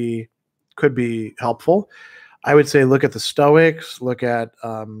could be helpful. I would say look at the Stoics, look at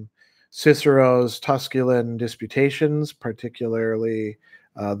Cicero's Tusculan Disputations, particularly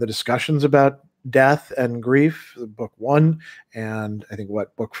the discussions about death and grief, book 1, and I think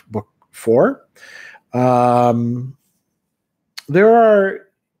book 4. There are,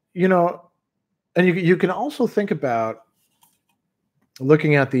 and you can also think about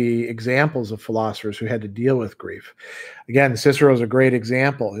looking at the examples of philosophers who had to deal with grief. Again, Cicero is a great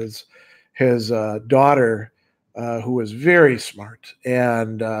example. His daughter, who was very smart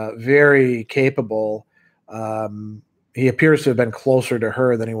and very capable, he appears to have been closer to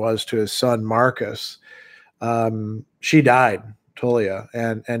her than he was to his son Marcus. She died, Tullia,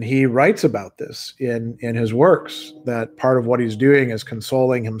 and he writes about this in his works, that part of what he's doing is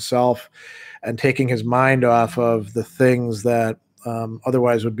consoling himself and taking his mind off of the things that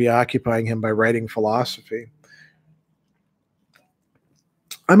otherwise would be occupying him by writing philosophy.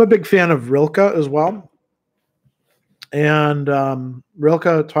 I'm a big fan of Rilke as well. And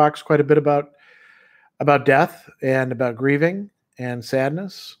Rilke talks quite a bit about death and about grieving and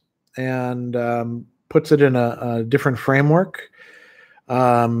sadness, and puts it in a different framework.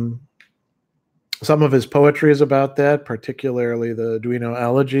 Some of his poetry is about that, particularly the Duino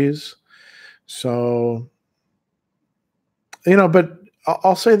elegies. So, but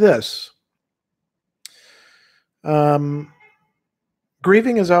I'll say this.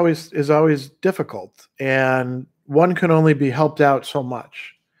 Grieving is always difficult, and one can only be helped out so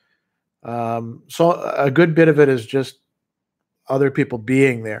much. So a good bit of it is just other people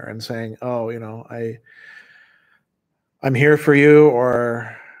being there and saying, "Oh, I'm here for you,"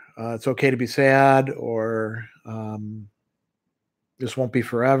 or "It's okay to be sad," or "This won't be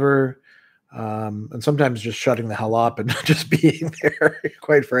forever." And sometimes just shutting the hell up and just being there,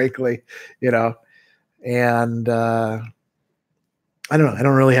 quite frankly, and I don't know. I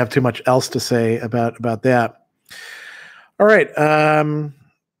don't really have too much else to say about that. All right.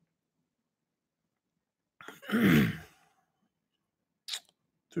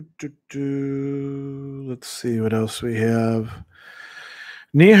 Let's see what else we have.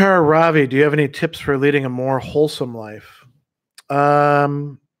 Nihar Ravi, do you have any tips for leading a more wholesome life?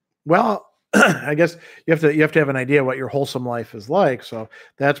 Well, I guess you have to have an idea what your wholesome life is like. So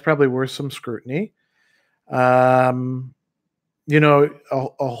that's probably worth some scrutiny. A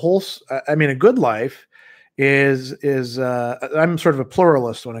good life is I'm sort of a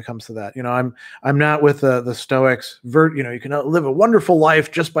pluralist when it comes to that. I'm not with the Stoics. You can live a wonderful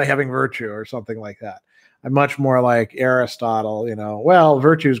life just by having virtue or something like that. I'm much more like Aristotle. Well,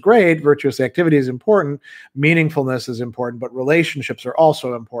 virtue is great. Virtuous activity is important. Meaningfulness is important, but relationships are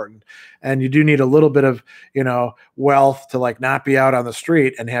also important. And you do need a little bit of wealth to not be out on the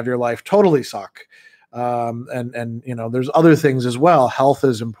street and have your life totally suck. And there's other things as well. Health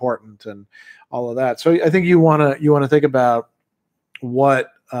is important and all of that. So I think you want to think about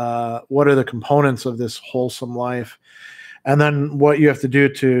what are the components of this wholesome life, and then what you have to do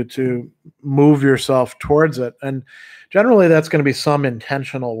to move yourself towards it. And generally that's going to be some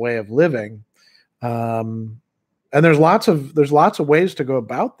intentional way of living. And there's lots of ways to go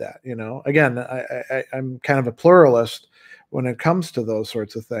about that. Again, I'm kind of a pluralist when it comes to those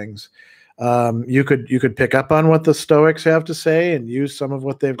sorts of things. You could pick up on what the Stoics have to say and use some of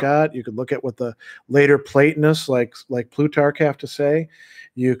what they've got. You could look at what the later Platonists like Plutarch have to say.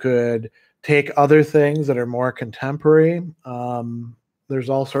 You could take other things that are more contemporary. There's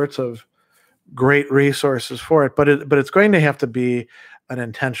all sorts of great resources for it, but it's going to have to be an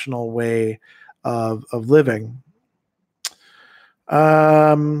intentional way of living.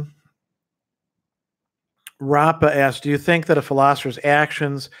 Rapa asked, do you think that a philosopher's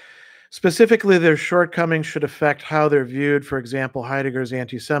actions, specifically their shortcomings, should affect how they're viewed? For example, Heidegger's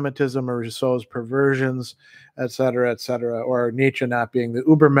anti-Semitism or Rousseau's perversions, et cetera, or Nietzsche not being the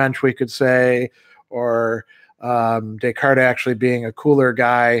Ubermensch, we could say, or Descartes actually being a cooler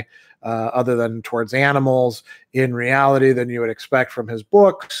guy other than towards animals in reality than you would expect from his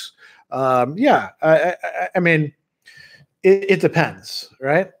books. I mean, It depends,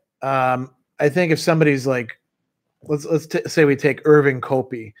 right? I think if somebody's like, let's say we take Irving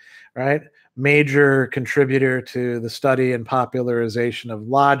Copey, right? Major contributor to the study and popularization of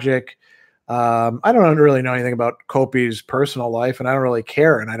logic. I don't really know anything about Copey's personal life, and I don't really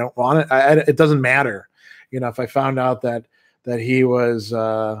care, and I don't want it. It doesn't matter, if I found out that he was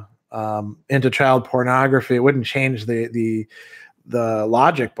into child pornography, it wouldn't change the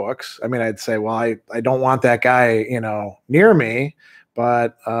logic books. I mean, I'd say, well, I don't want that guy, near me,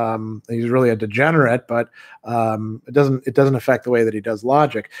 but he's really a degenerate, but it doesn't affect the way that he does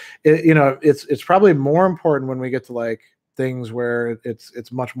logic. It's probably more important when we get to like things where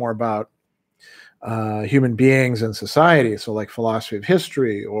it's much more about human beings and society. So like philosophy of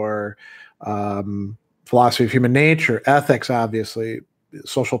history or philosophy of human nature, ethics, obviously,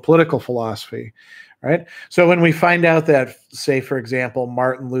 social political philosophy, right? So when we find out that, say, for example,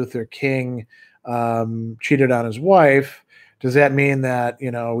 Martin Luther King cheated on his wife, does that mean that,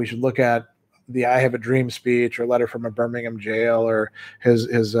 we should look at the I Have a Dream speech or letter from a Birmingham jail or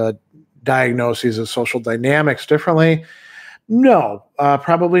his diagnoses of social dynamics differently? No,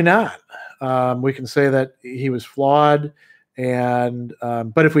 probably not. We can say that he was flawed, and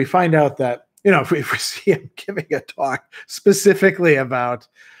but if we find out that, if we see him giving a talk specifically about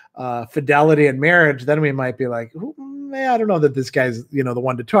fidelity and marriage, then we might be like, I don't know that this guy's, the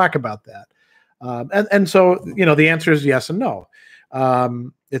one to talk about that. And so, the answer is yes and no.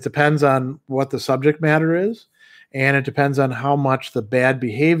 It depends on what the subject matter is, and it depends on how much the bad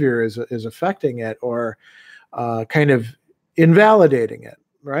behavior is affecting it or kind of invalidating it,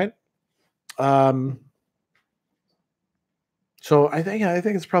 right? So I think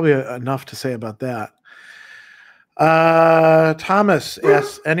it's probably enough to say about that. Thomas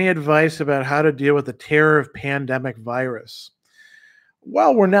asks, any advice about how to deal with the terror of pandemic virus?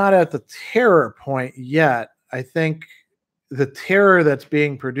 Well, we're not at the terror point yet. I think the terror that's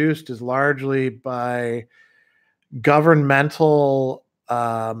being produced is largely by governmental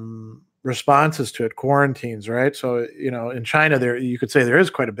responses to it, quarantines, right? So, in China, you could say there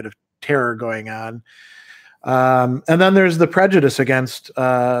is quite a bit of terror going on. And then there's the prejudice against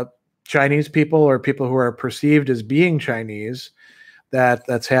Chinese people or people who are perceived as being Chinese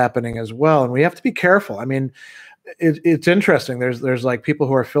that's happening as well. And we have to be careful. I mean, it's interesting. There's like people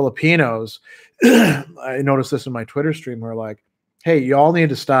who are Filipinos. I noticed this in my Twitter stream where like, hey, you all need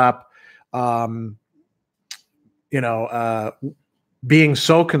to stop, being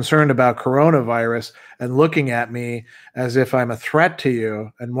so concerned about coronavirus and looking at me as if I'm a threat to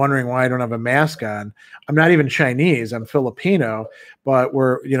you and wondering why I don't have a mask on. I'm not even Chinese. I'm Filipino, but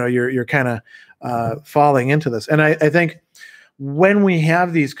you're kind of falling into this. And I think when we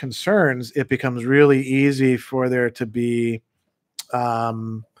have these concerns, it becomes really easy for there to be, it's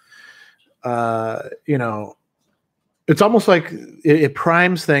almost like it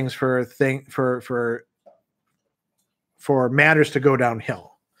primes things for matters to go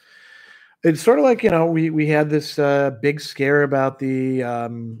downhill. It's sort of like, we had this big scare about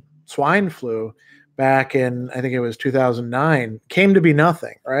the swine flu back in, I think it was 2009, came to be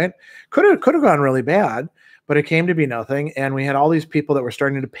nothing, right? Could have gone really bad, but it came to be nothing. And we had all these people that were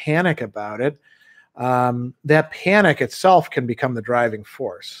starting to panic about it. That panic itself can become the driving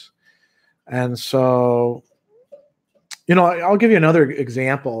force. And so, I'll give you another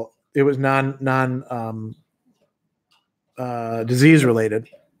example. It was disease related.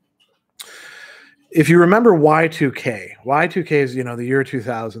 If you remember Y2K is, the year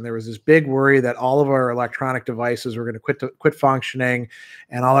 2000, there was this big worry that all of our electronic devices were going to quit functioning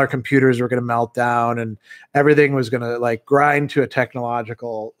and all our computers were going to melt down and everything was going to like grind to a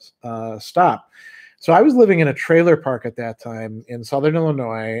technological stop. So I was living in a trailer park at that time in Southern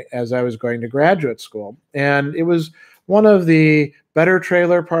Illinois as I was going to graduate school. And it was one of the better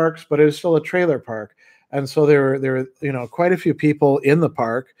trailer parks, but it was still a trailer park. And so there were quite a few people in the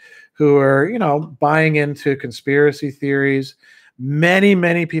park who were, buying into conspiracy theories. Many,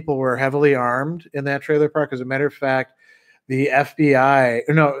 many people were heavily armed in that trailer park. As a matter of fact, the FBI,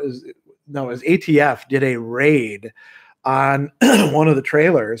 it was ATF did a raid on one of the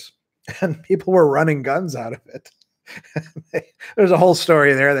trailers and people were running guns out of it. There's a whole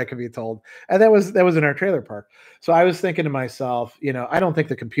story there that could be told. And that was in our trailer park. So I was thinking to myself, I don't think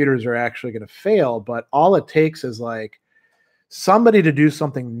the computers are actually going to fail, but all it takes is like somebody to do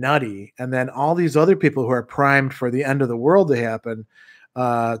something nutty. And then all these other people who are primed for the end of the world to happen,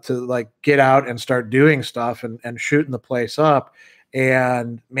 to like get out and start doing stuff and shooting the place up.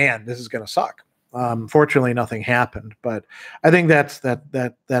 And man, this is going to suck. Fortunately, nothing happened, but I think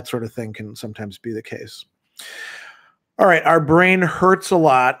that sort of thing can sometimes be the case. All right. Our brain hurts a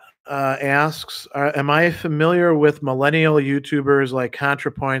lot asks, am I familiar with millennial YouTubers like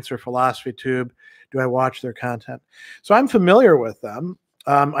ContraPoints or PhilosophyTube? Do I watch their content? So I'm familiar with them.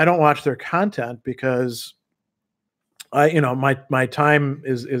 I don't watch their content because my time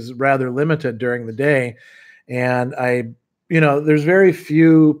is rather limited during the day, and there's very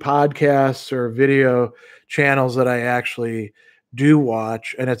few podcasts or video channels that I actually do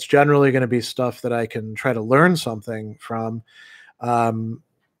watch, and it's generally going to be stuff that I can try to learn something from.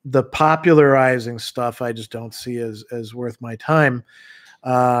 The popularizing stuff I just don't see as worth my time.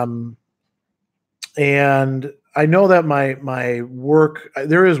 And I know that my work,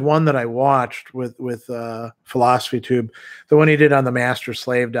 there is one that I watched with PhilosophyTube, the one he did on the master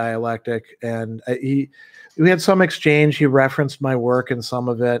slave dialectic, and we had some exchange. He referenced my work in some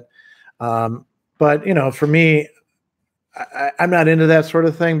of it, but for me, I'm not into that sort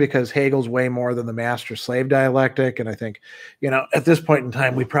of thing because Hegel's way more than the master slave dialectic. And I think, at this point in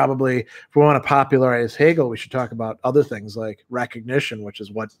time, we probably, if we want to popularize Hegel, we should talk about other things like recognition, which is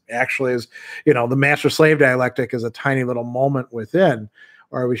what actually is, the master slave dialectic is a tiny little moment within,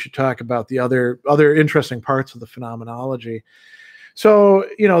 or we should talk about the other interesting parts of the phenomenology. So,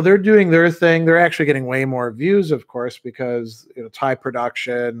 they're doing their thing. They're actually getting way more views, of course, because it's high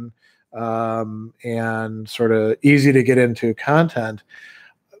production, and sort of easy to get into content.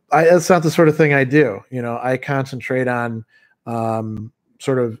 That's not the sort of thing I do. I concentrate on I'm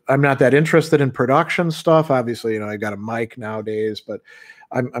not that interested in production stuff. Obviously, I got a mic nowadays, but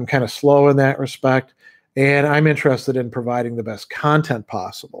I'm kind of slow in that respect. And I'm interested in providing the best content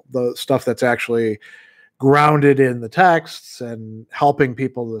possible, the stuff that's actually grounded in the texts and helping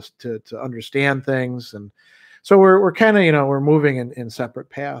people to understand things. And so we're kind of, we're moving in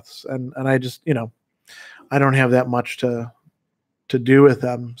separate paths, and I just, I don't have that much to do with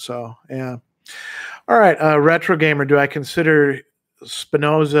them. So, yeah. All right. Retro Gamer, do I consider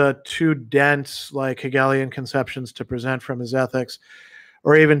Spinoza too dense, like Hegelian conceptions, to present from his ethics,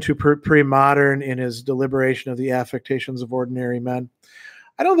 or even too pre-modern in his deliberation of the affectations of ordinary men?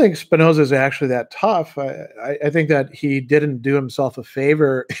 I don't think Spinoza is actually that tough. I think that he didn't do himself a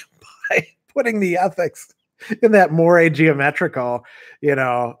favor by putting the ethics in that more geometrical,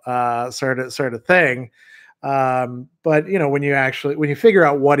 sort of thing. But when you figure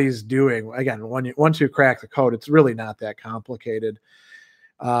out what he's doing, again, once you crack the code, it's really not that complicated.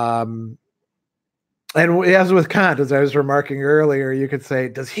 And as with Kant, as I was remarking earlier, you could say,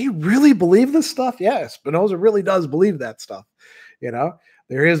 does he really believe this stuff? Yes, Spinoza really does believe that stuff.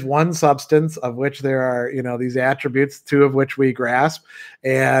 There is one substance of which there are, these attributes, two of which we grasp,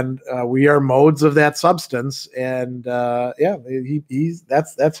 and we are modes of that substance. And that's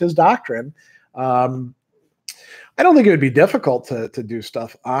his doctrine. I don't think it would be difficult to do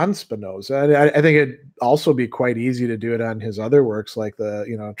stuff on Spinoza. I think it'd also be quite easy to do it on his other works, like the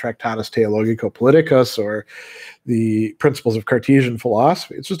Tractatus Theologico-Politicus or the Principles of Cartesian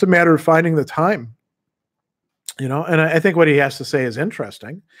Philosophy. It's just a matter of finding the time. And I think what he has to say is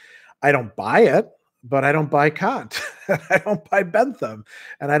interesting. I don't buy it, but I don't buy Kant. I don't buy Bentham,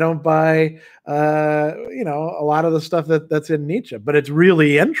 and I don't buy, a lot of the stuff that's in Nietzsche. But it's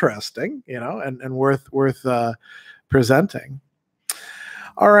really interesting, and worth presenting.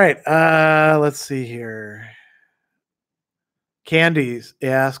 All right, let's see here. Candy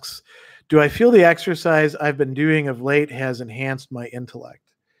asks, do I feel the exercise I've been doing of late has enhanced my intellect?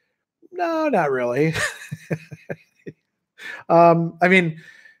 No, not really. I mean,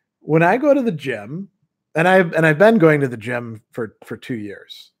 when I go to the gym, and I've been going to the gym for 2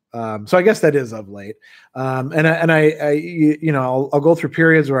 years, so I guess that is of late. I'll go through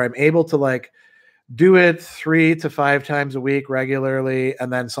periods where I'm able to do it 3 to 5 times a week regularly,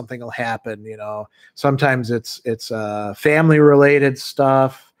 and then something will happen. Sometimes it's family related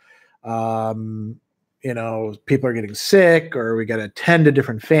stuff. People are getting sick, or we got to attend to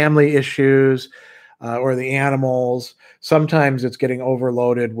different family issues, or the animals. Sometimes it's getting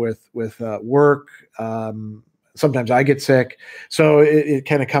overloaded with work. Sometimes I get sick. So it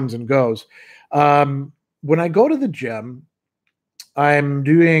kind of comes and goes. When I go to the gym, I'm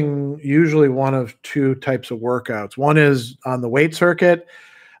doing usually one of 2 types of workouts. One is on the weight circuit,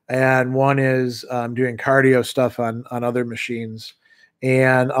 and one is doing cardio stuff on other machines.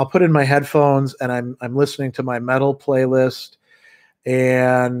 And I'll put in my headphones, and I'm listening to my metal playlist,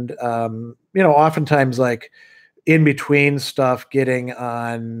 and oftentimes in between stuff, getting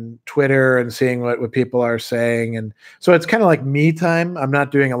on Twitter and seeing what people are saying. And so it's kind of like me time. I'm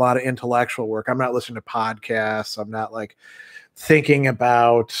not doing a lot of intellectual work. I'm not listening to podcasts. I'm not thinking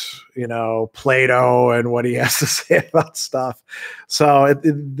about, Plato and what he has to say about stuff. So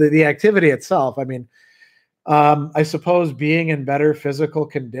the activity itself, I mean, I suppose being in better physical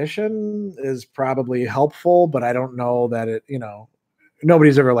condition is probably helpful, but I don't know that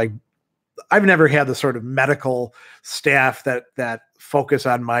nobody's ever like, I've never had the sort of medical staff that focus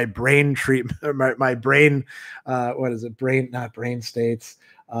on my brain treatment, my brain, what is it? Not brain states,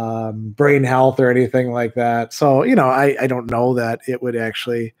 brain health or anything like that. So, I don't know that it would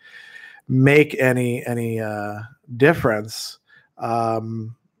actually make any difference. But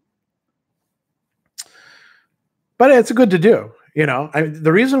it's good to do.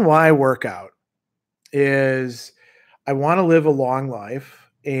 The reason why I work out is I want to live a long life,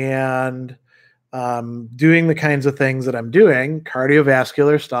 and doing the kinds of things that I'm doing,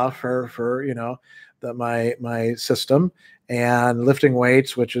 cardiovascular stuff for my system, and lifting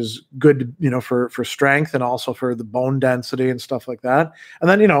weights, which is good, for strength and also for the bone density and stuff like that. And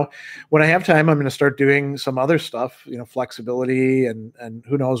then, when I have time, I'm going to start doing some other stuff, flexibility and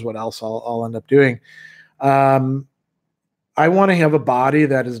who knows what else I'll end up doing. I want to have a body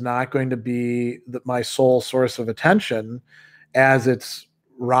that is not going to be my sole source of attention as it's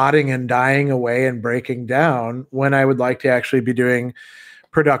rotting and dying away and breaking down, when I would like to actually be doing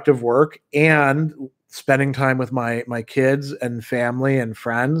productive work and spending time with my kids and family and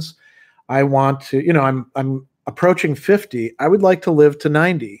friends. I want to, I'm approaching 50. I would like to live to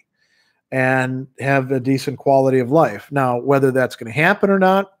 90 and have a decent quality of life. Now, whether that's going to happen or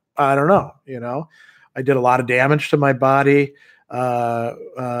not, I don't know. I did a lot of damage to my body in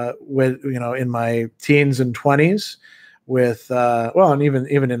my teens and 20s with and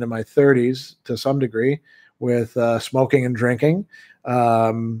even into my 30s to some degree with smoking and drinking,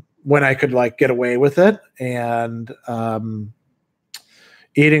 when I could like get away with it, and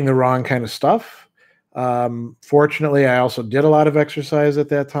eating the wrong kind of stuff. Fortunately, I also did a lot of exercise at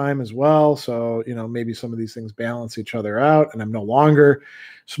that time as well. So, maybe some of these things balance each other out, and I'm no longer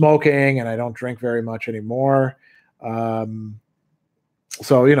smoking and I don't drink very much anymore. So,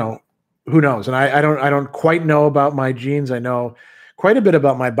 who knows? And I don't quite know about my genes. I know quite a bit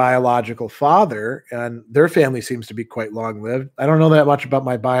about my biological father, and their family seems to be quite long-lived. I don't know that much about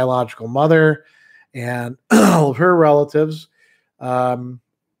my biological mother and all of her relatives. So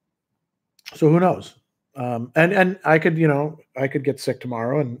who knows? And I could get sick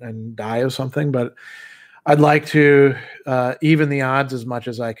tomorrow and die of something, but I'd like to even the odds as much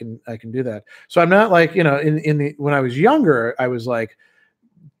as I can do that. So I'm not like, when I was younger, I was like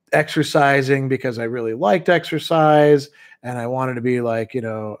exercising because I really liked exercise, and I wanted to be like,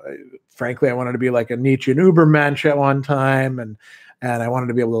 frankly, I wanted to be like a Nietzsche Ubermensch at one time, and I wanted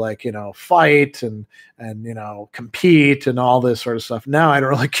to be able to like, fight and compete and all this sort of stuff. Now I don't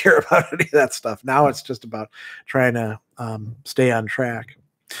really care about any of that stuff. Now it's just about trying to stay on track.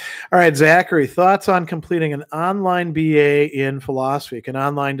 All right, Zachary, thoughts on completing an online BA in philosophy? Can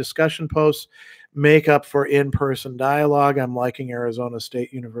online discussion posts make up for in-person dialogue? I'm liking Arizona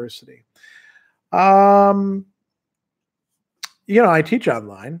State University. I teach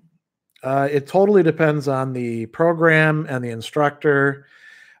online. It totally depends on the program and the instructor.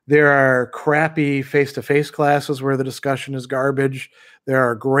 There are crappy face-to-face classes where the discussion is garbage. There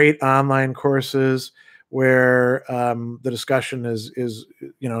are great online courses where the discussion is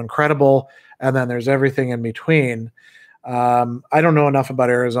incredible, and then there's everything in between. I don't know enough about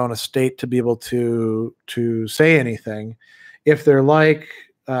Arizona State to be able to say anything. If they're like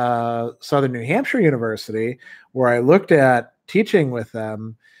Southern New Hampshire University, where I looked at teaching with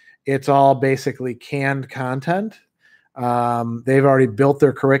them, it's all basically canned content. They've already built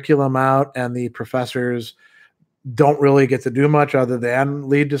their curriculum out, and the professors don't really get to do much other than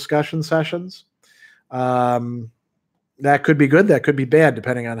lead discussion sessions. That could be good, that could be bad,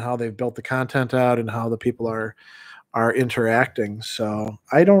 depending on how they've built the content out and how the people are interacting. So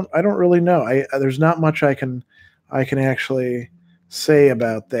I don't really know. There's not much I can actually say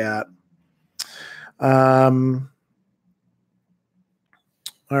about that. All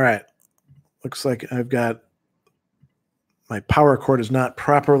right. Looks like I've got my power cord is not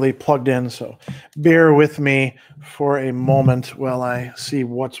properly plugged in, so bear with me for a moment while I see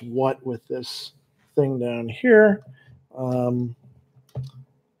what's what with this thing down here.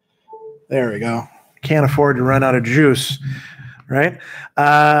 There we go. Can't afford to run out of juice, right?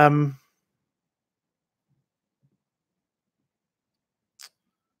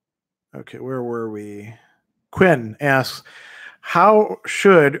 Okay, where were we? Quinn asks, how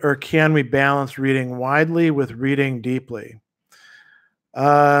should or can we balance reading widely with reading deeply?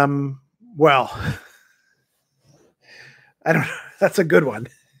 Well, I don't know. That's a good one.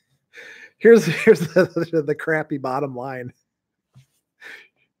 Here's the crappy bottom line.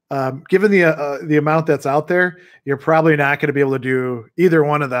 Given the amount that's out there, you're probably not going to be able to do either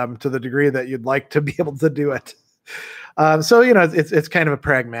one of them to the degree that you'd like to be able to do it. So it's kind of a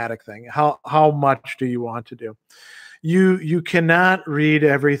pragmatic thing. How much do you want to do? You cannot read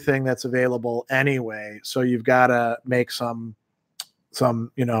everything that's available anyway, so you've got to make some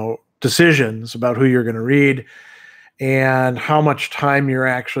decisions about who you're going to read and how much time you're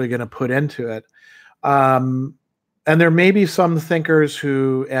actually going to put into it. And there may be some thinkers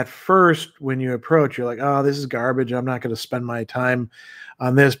who at first, when you approach, you're like, oh, this is garbage, I'm not going to spend my time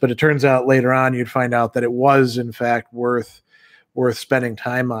on this. But it turns out later on, you'd find out that it was in fact worth spending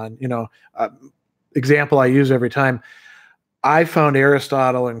time on. Example I use every time. I found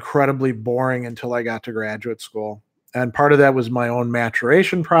Aristotle incredibly boring until I got to graduate school. And part of that was my own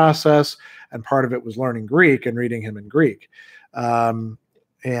maturation process. And part of it was learning Greek and reading him in Greek.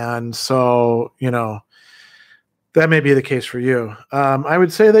 And so, that may be the case for you. I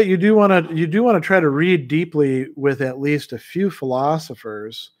would say that you do want to try to read deeply with at least a few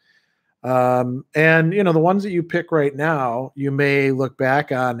philosophers. And the ones that you pick right now, you may look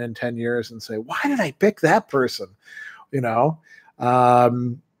back on in 10 years and say, why did I pick that person? What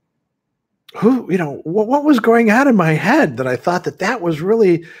was going on in my head that I thought that was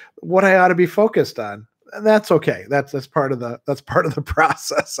really what I ought to be focused on? And that's okay. That's part of the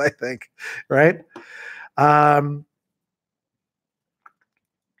process, I think. Right.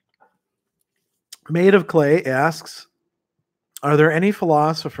 Made of Clay asks, are there any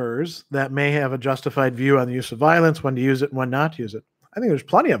philosophers that may have a justified view on the use of violence, when to use it and when not to use it? I think there's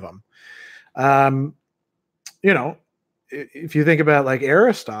plenty of them. If you think about like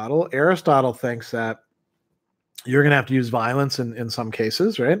Aristotle thinks that you're going to have to use violence in some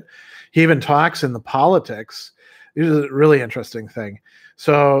cases, right? He even talks in the Politics. This is a really interesting thing.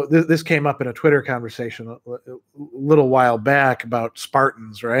 So this came up in a Twitter conversation a little while back about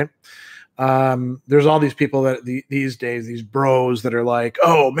Spartans, right? There's all these people that these days, these bros that are like,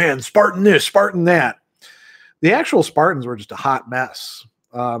 oh man, Spartan this, Spartan that. The actual Spartans were just a hot mess.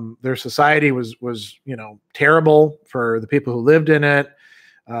 Their society was terrible for the people who lived in it.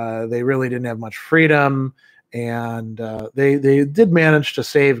 They really didn't have much freedom, and they did manage to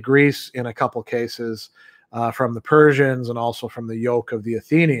save Greece in a couple cases from the Persians and also from the yoke of the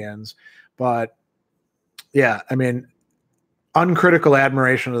Athenians. But yeah, I mean, uncritical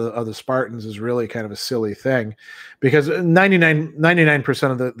admiration of the Spartans is really kind of a silly thing, because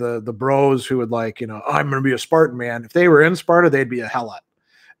 99% of the bros who would like, I'm going to be a Spartan man, if they were in Sparta, they'd be a helot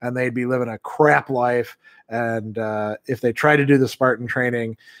and they'd be living a crap life. And if they tried to do the Spartan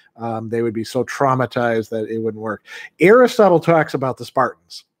training, they would be so traumatized that it wouldn't work. Aristotle talks about the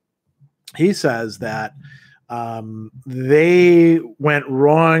Spartans. He says that they went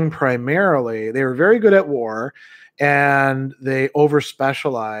wrong primarily. They were very good at war, and they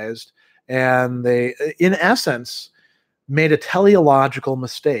over-specialized, and they, in essence, made a teleological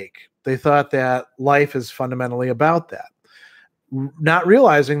mistake. They thought that life is fundamentally about that, not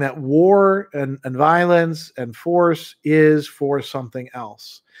realizing that war and violence and force is for something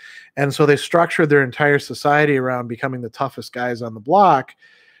else. And so they structured their entire society around becoming the toughest guys on the block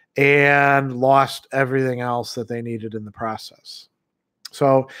and lost everything else that they needed in the process.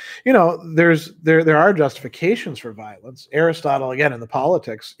 So, there are justifications for violence. Aristotle, again, in the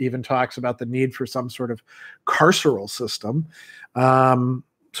Politics, even talks about the need for some sort of carceral system.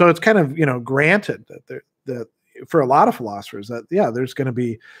 So it's kind of, granted that for a lot of philosophers that, there's going to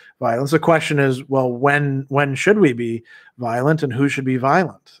be violence. The question is, well, when should we be violent, and who should be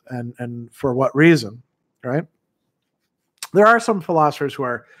violent, and for what reason, right? There are some philosophers who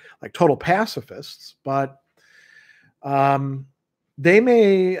are like total pacifists, but they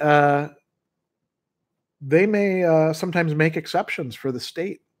may sometimes make exceptions for the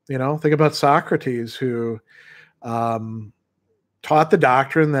state. Think about Socrates, who taught the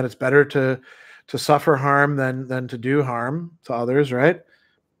doctrine that it's better to suffer harm than to do harm to others, right?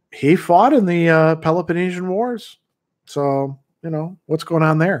 He fought in the Peloponnesian Wars. So, what's going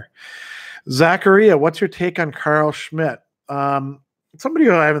on there? Zachariah, what's your take on Carl Schmitt? Somebody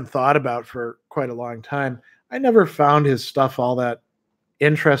who I haven't thought about for quite a long time. I never found his stuff all that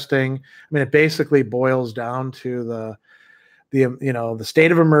interesting. I mean, it basically boils down to the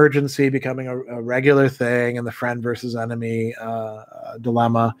state of emergency becoming a regular thing, and the friend versus enemy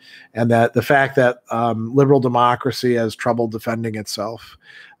dilemma, and that the fact that liberal democracy has trouble defending itself.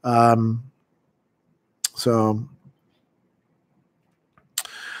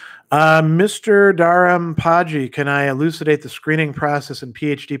 Mr. Dharam Paji, can I elucidate the screening process in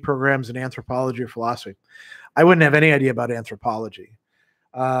PhD programs in anthropology or philosophy? I wouldn't have any idea about anthropology.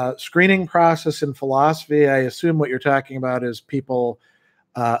 Screening process in philosophy, I assume what you're talking about is people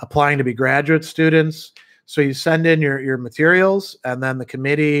applying to be graduate students. So you send in your materials, and then the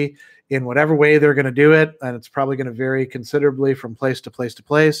committee, in whatever way they're going to do it, and it's probably going to vary considerably from place to place to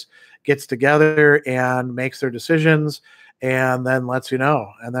place, gets together and makes their decisions and then lets you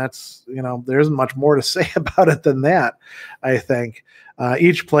know. And that's, there isn't much more to say about it than that, I think.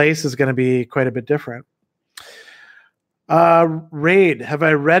 Each place is going to be quite a bit different. Raid, have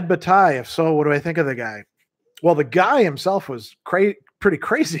I read Bataille? If so, what do I think of the guy? Well, the guy himself was pretty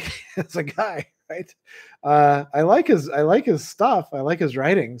crazy as a guy, right? I like his stuff. I like his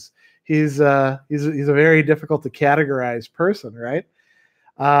writings. He's a very difficult to categorize person, right?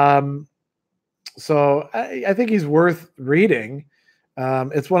 So I think he's worth reading.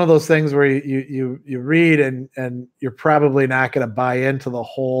 It's one of those things where you read and you're probably not going to buy into the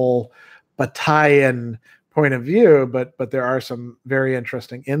whole Bataillean point of view, but there are some very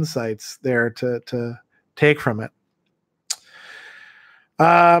interesting insights there to take from it.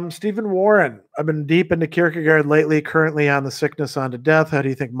 Stephen Warren, I've been deep into Kierkegaard lately, currently on The Sickness Unto Death. How do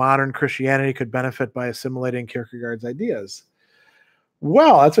you think modern Christianity could benefit by assimilating Kierkegaard's ideas?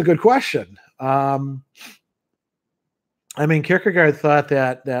 Well, that's a good question. Kierkegaard thought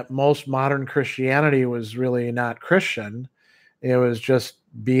that most modern Christianity was really not Christian. It was just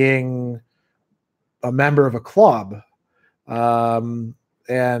being a member of a club. And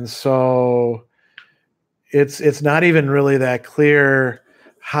so it's not even really that clear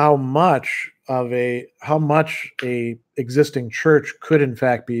how much a existing church could in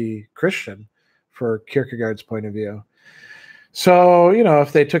fact be Christian for Kierkegaard's point of view. So,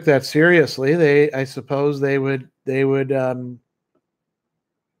 if they took that seriously, I suppose they would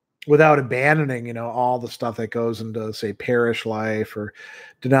without abandoning, all the stuff that goes into, say, parish life or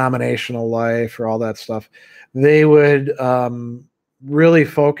denominational life or all that stuff, they would really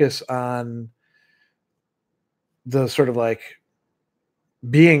focus on the sort of like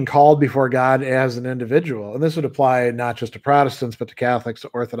being called before God as an individual. And this would apply not just to Protestants, but to Catholics, to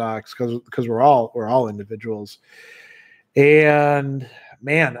Orthodox, because we're all individuals. And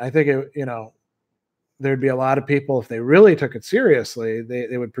man, I think there'd be a lot of people, if they really took it seriously,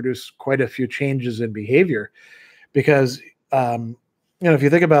 they would produce quite a few changes in behavior. Because if you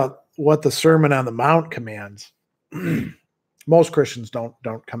think about what the Sermon on the Mount commands, most Christians don't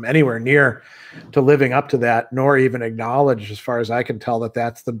come anywhere near to living up to that, nor even acknowledge, as far as I can tell, that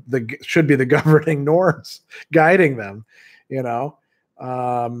that's the should be the governing norms guiding them. It's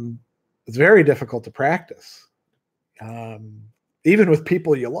very difficult to practice, even with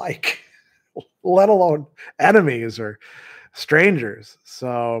people you like, let alone enemies or strangers.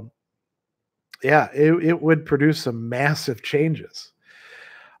 So yeah, it would produce some massive changes.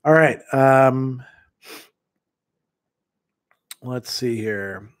 All right. Let's see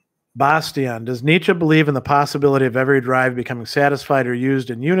here. Bastian, does Nietzsche believe in the possibility of every drive becoming satisfied or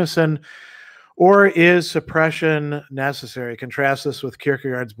used in unison, or is suppression necessary? Contrast this with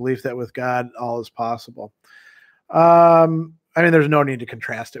Kierkegaard's belief that with God, all is possible. There's no need to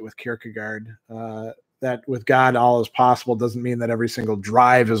contrast it with Kierkegaard. That with God, all is possible doesn't mean that every single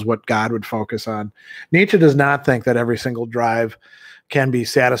drive is what God would focus on. Nietzsche does not think that every single drive can be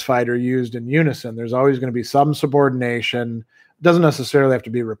satisfied or used in unison. There's always going to be some subordination. It doesn't necessarily have to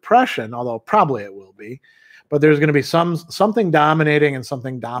be repression, although probably it will be. But there's going to be something dominating and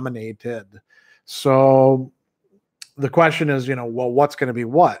something dominated. So the question is, what's going to be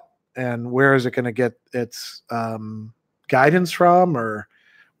what? And where is it going to get its guidance from, or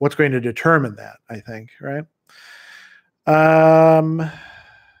what's going to determine that, I think, right?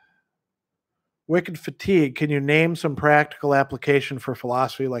 Wicked Fatigue, can you name some practical application for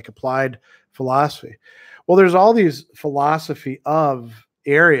philosophy, like applied philosophy? Well, there's all these philosophy of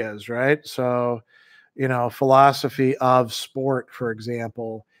areas, right? So, philosophy of sport, for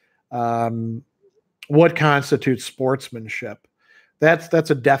example. What constitutes sportsmanship? That's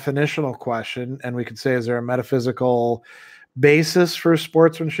a definitional question, and we could say, is there a metaphysical basis for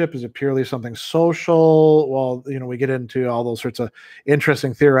sportsmanship? Is it purely something social? Well, we get into all those sorts of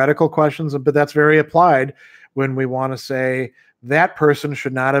interesting theoretical questions, but that's very applied when we want to say that person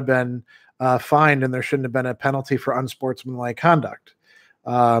should not have been fined and there shouldn't have been a penalty for unsportsmanlike conduct.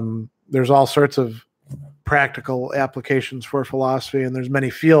 There's all sorts of practical applications for philosophy, and there's many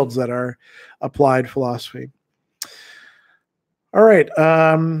fields that are applied philosophy. All right.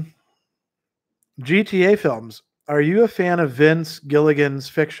 GTA films. Are you a fan of Vince Gilligan's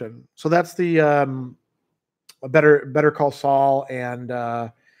fiction? So that's the Better Call Saul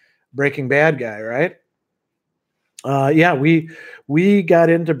and Breaking Bad guy, right? Yeah, we got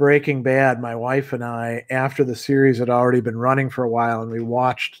into Breaking Bad, my wife and I, after the series had already been running for a while, and we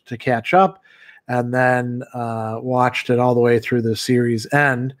watched to catch up. and then watched it all the way through the series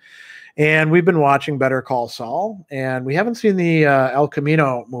end. And we've been watching Better Call Saul, and we haven't seen the El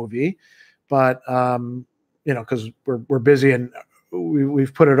Camino movie, but because we're busy and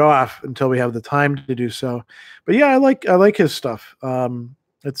we've put it off until we have the time to do so. But yeah, I like his stuff.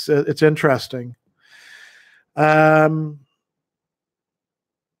 It's interesting.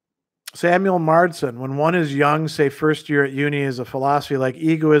 Samuel Mardson, when one is young, say first year at uni, is a philosophy like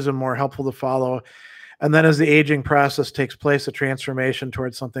egoism more helpful to follow? And then as the aging process takes place, a transformation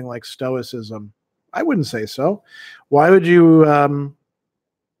towards something like stoicism? I wouldn't say so. Why would you,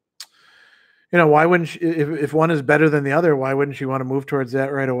 why wouldn't you, if one is better than the other, why wouldn't you want to move towards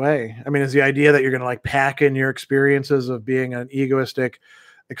that right away? I mean, is the idea that you're going to like pack in your experiences of being an egoistic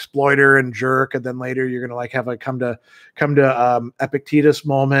exploiter and jerk, and then later you're going to like have a come to Epictetus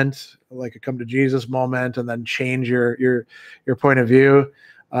moment, like a come to Jesus moment, and then change your point of view?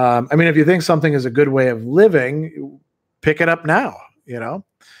 I mean, if you think something is a good way of living, pick it up now.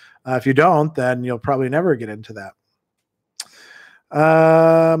 If you don't, then you'll probably never get into that.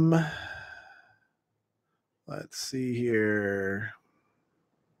 Let's see here.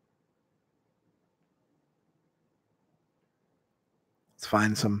 Let's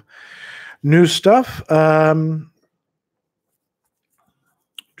find some new stuff. A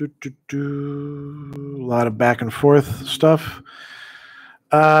lot of back and forth stuff.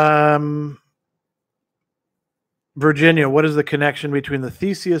 Virginia, what is the connection between the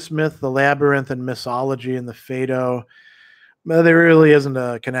Theseus myth, the labyrinth, and mythology in the Phaedo? Well, there really isn't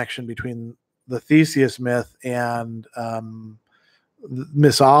a connection between the Theseus myth and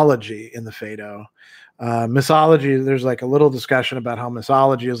mythology in the Phaedo. Mythology, there's like a little discussion about how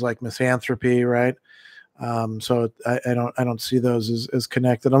mythology is like misanthropy, right? So I don't see those as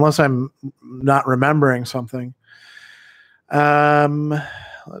connected unless I'm not remembering something.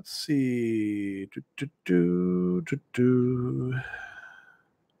 Let's see.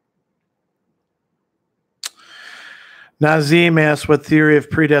 Nazim asks, what theory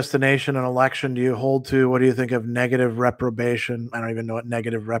of predestination and election do you hold to? What do you think of negative reprobation? I don't even know what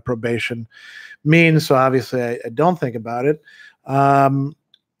negative reprobation means, so obviously I don't think about it.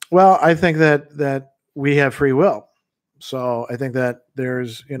 Well, I think that we have free will. So I think that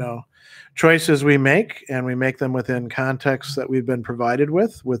there's, choices we make, and we make them within contexts that we've been provided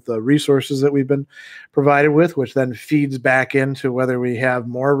with the resources that we've been provided with, which then feeds back into whether we have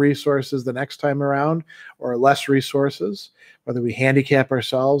more resources the next time around or less resources, whether we handicap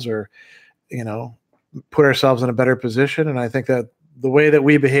ourselves or, put ourselves in a better position. And I think that the way that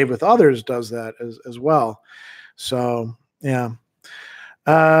we behave with others does that as well. So, yeah.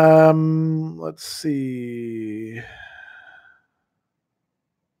 Let's see.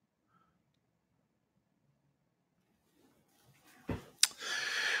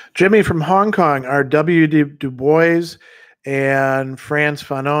 Jimmy from Hong Kong, are W.D. Du Bois and Frantz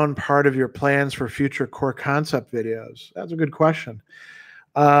Fanon part of your plans for future core concept videos? That's a good question.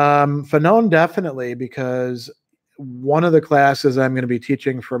 Fanon, definitely, because one of the classes I'm going to be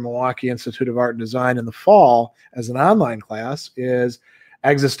teaching for Milwaukee Institute of Art and Design in the fall as an online class is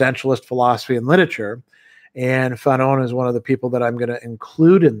existentialist philosophy and literature. And Fanon is one of the people that I'm going to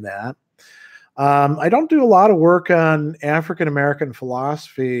include in that. I don't do a lot of work on African-American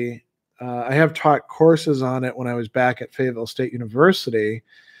philosophy. I have taught courses on it when I was back at Fayetteville State University.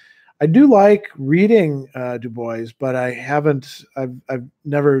 I do like reading Du Bois, but I've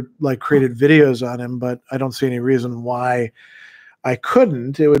never like created videos on him, but I don't see any reason why I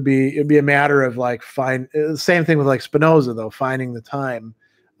couldn't. It'd be a matter of like same thing with like Spinoza though, finding the time.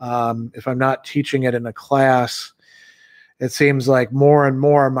 If I'm not teaching it in a class, it seems like more and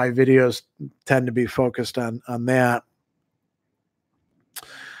more my videos tend to be focused on that.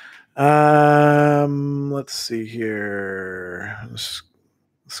 Let's see here. Let's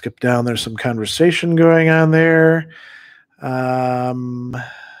skip down. There's some conversation going on there. A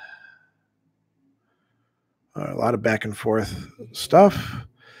lot of back and forth stuff.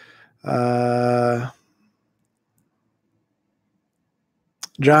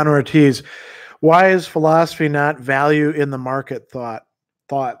 John Ortiz, why is philosophy not value in the market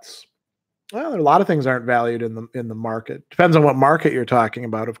thoughts? Well, a lot of things aren't valued in the market. Depends on what market you're talking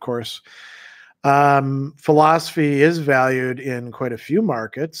about, of course. Philosophy is valued in quite a few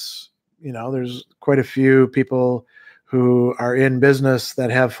markets. There's quite a few people who are in business that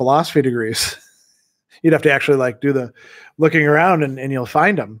have philosophy degrees. You'd have to actually like do the looking around and you'll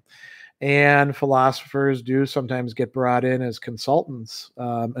find them. And philosophers do sometimes get brought in as consultants,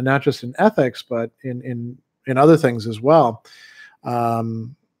 and not just in ethics, but in other things as well.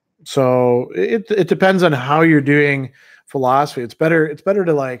 So it depends on how you're doing philosophy. It's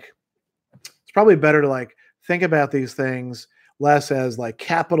it's probably better to like think about these things less as like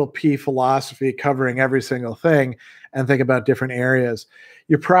capital P philosophy covering every single thing and think about different areas.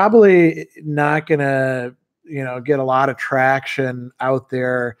 You're probably not going to, get a lot of traction out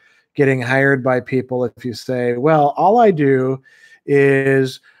there getting hired by people if you say, well, all I do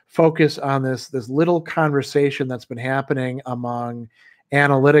is focus on this little conversation that's been happening among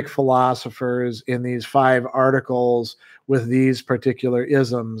analytic philosophers in these 5 articles with these particular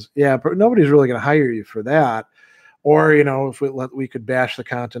isms. Yeah, but nobody's really going to hire you for that. Or, if we could bash the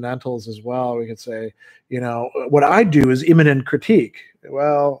Continentals as well, we could say, what I do is immanent critique.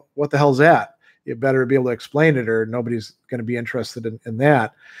 Well, what the hell's that? You better be able to explain it, or nobody's going to be interested in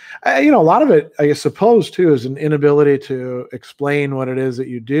that. A lot of it, I suppose, too, is an inability to explain what it is that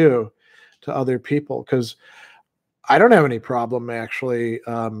you do to other people. Because I don't have any problem, actually.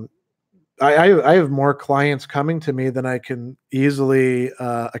 I have more clients coming to me than I can easily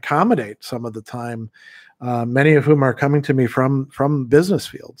accommodate some of the time. Many of whom are coming to me from business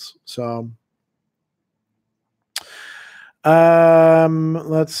fields. So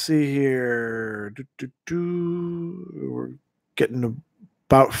let's see here. We're getting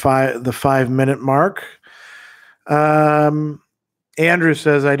about the 5-minute mark. Andrew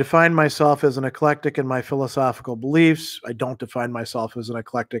says, I define myself as an eclectic in my philosophical beliefs. I don't define myself as an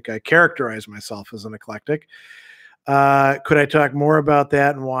eclectic. I characterize myself as an eclectic. Could I talk more about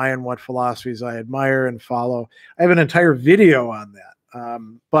that and why and what philosophies I admire and follow? I have an entire video on that,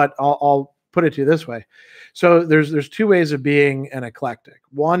 but I'll put it to you this way. So there's 2 ways of being an eclectic.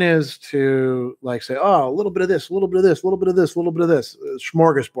 One is to like say, oh, a little bit of this, a little bit of this, a little bit of this, a little bit of this.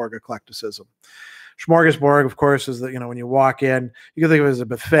 Smorgasbord eclecticism. Smorgasbord, of course, is that, when you walk in, you can think of it as a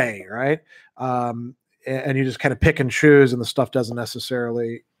buffet, right? And you just kind of pick and choose, and the stuff doesn't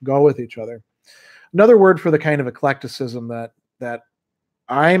necessarily go with each other. Another word for the kind of eclecticism that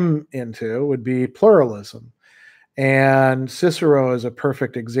I'm into would be pluralism. And Cicero is a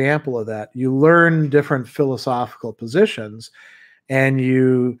perfect example of that. You learn different philosophical positions and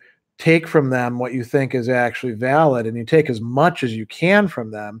you take from them what you think is actually valid, and you take as much as you can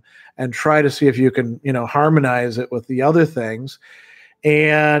from them and try to see if you can, harmonize it with the other things.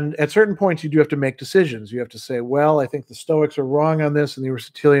 And at certain points, you do have to make decisions. You have to say, well, I think the Stoics are wrong on this and the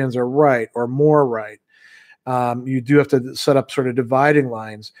Aristotelians are right or more right. You do have to set up sort of dividing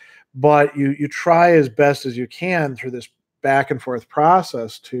lines, but you try as best as you can through this back and forth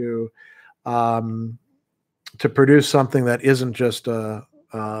process to produce something that isn't just like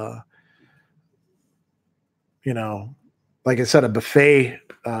I said, a buffet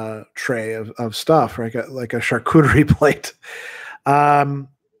tray of stuff, right? Like a charcuterie plate. I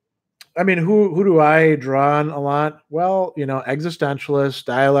mean, who do I draw on a lot? Well, existentialists,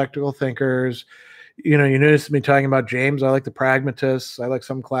 dialectical thinkers. You notice me talking about James. I like the pragmatists. I like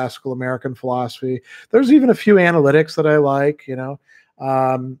some classical American philosophy. There's even a few analytics that I like, and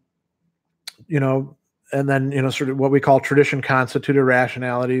then, sort of what we call tradition constituted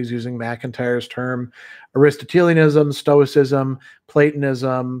rationalities, using McIntyre's term, Aristotelianism, Stoicism,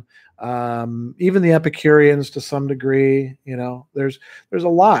 Platonism, even the Epicureans to some degree. There's a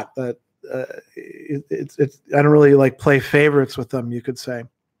lot that it's I don't really like play favorites with them, you could say.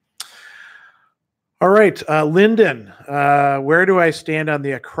 All right, Lyndon, where do I stand on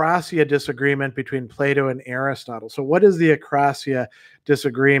the acrasia disagreement between Plato and Aristotle? So what is the acrasia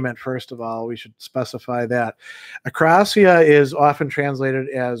disagreement? First of all, we should specify that. Acrasia is often translated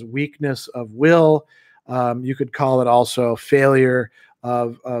as weakness of will. You could call it also failure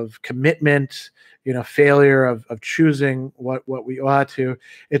of commitment, failure of choosing what we ought to.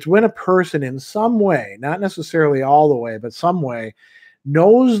 It's when a person in some way, not necessarily all the way, but some way,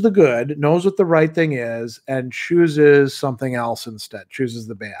 knows the good, knows what the right thing is, and chooses something else instead, chooses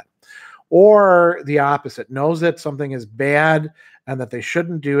the bad. Or the opposite, knows that something is bad and that they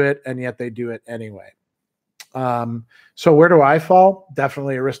shouldn't do it, and yet they do it anyway. So where do I fall?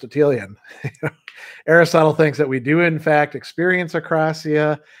 Definitely Aristotelian. Aristotle thinks that we do, in fact, experience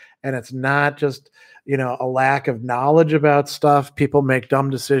acrasia, and it's not just a lack of knowledge about stuff. People make dumb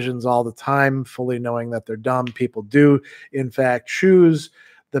decisions all the time, fully knowing that they're dumb. People do, in fact, choose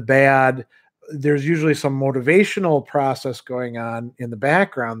the bad. There's usually some motivational process going on in the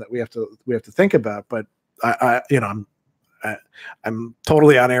background that we have to think about. But I'm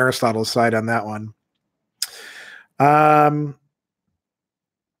totally on Aristotle's side on that one.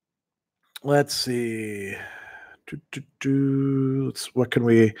 Let's see. What can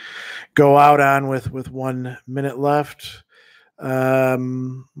we go out on with 1 minute left? Let's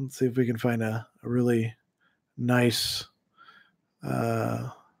see if we can find a really nice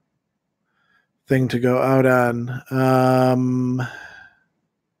thing to go out on.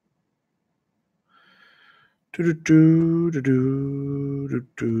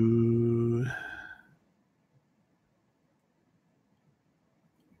 Do-do-do-do-do-do-do.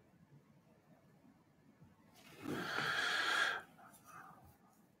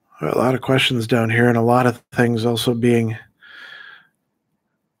 A lot of questions down here, and a lot of things also being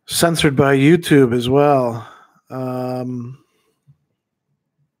censored by YouTube as well.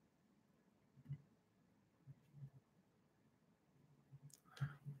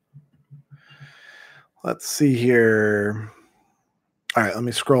 Let's see here. All right, let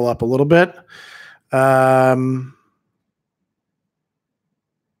me scroll up a little bit.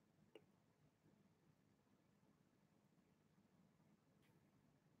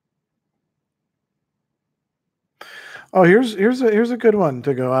 Oh, here's a good one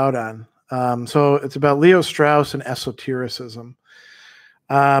to go out on. So it's about Leo Strauss and esotericism.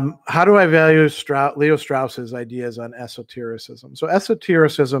 How do I value Leo Strauss's ideas on esotericism? So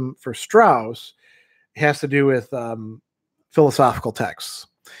esotericism for Strauss has to do with philosophical texts.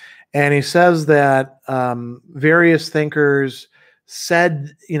 And he says that various thinkers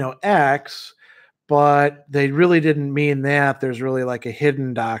said, X, but they really didn't mean that. There's really like a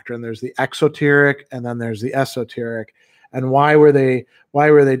hidden doctrine. There's the exoteric and then there's the esoteric. And why were they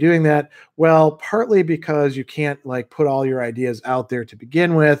doing that? Well, partly because you can't like put all your ideas out there to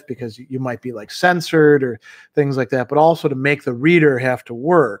begin with, because you might be like censored or things like that, but also to make the reader have to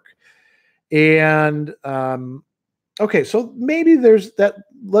work. And okay, so maybe there's that.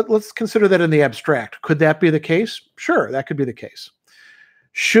 Let's consider that in the abstract. Could that be the case? Sure, that could be the case.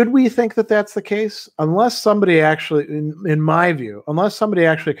 Should we think that that's the case? Unless somebody actually, in my view, unless somebody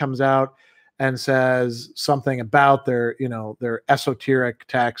actually comes out and says something about their esoteric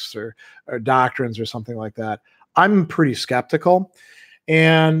texts or doctrines or something like that, I'm pretty skeptical.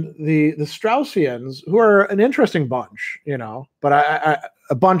 And the Straussians, who are an interesting bunch, but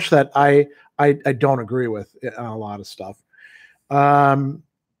a bunch that I don't agree with on a lot of stuff.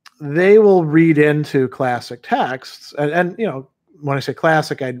 They will read into classic texts, and when I say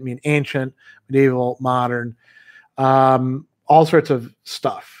classic, I mean ancient, medieval, modern, all sorts of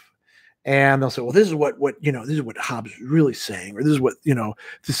stuff. And they'll say, well, this is what this is what Hobbes is really saying, or this is what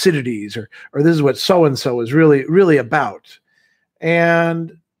Thucydides, or this is what so and so is really about.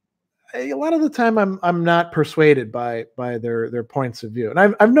 And a lot of the time, I'm not persuaded by their points of view. And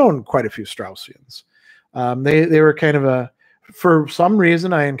I've known quite a few Straussians. They were kind of for some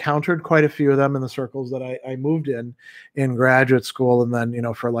reason, I encountered quite a few of them in the circles that I moved in graduate school, and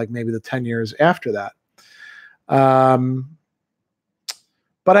then for like maybe the 10 years after that.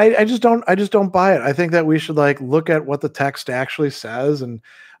 But I just don't buy it. I think that we should like look at what the text actually says, and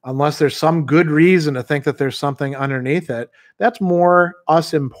unless there's some good reason to think that there's something underneath it, that's more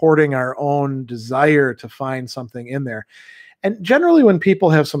us importing our own desire to find something in there. And generally, when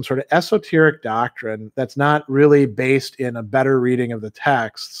people have some sort of esoteric doctrine that's not really based in a better reading of the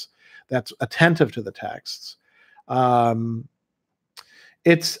texts, that's attentive to the texts, I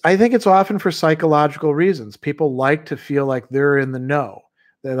think it's often for psychological reasons. People like to feel like they're in the know.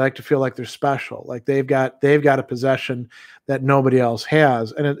 They like to feel like they're special, like they've got a possession that nobody else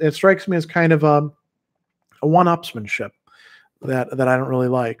has, and it strikes me as kind of a one-upsmanship that I don't really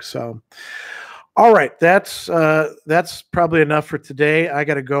like. So. All right, that's probably enough for today. I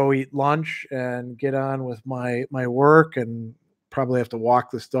got to go eat lunch and get on with my work, and probably have to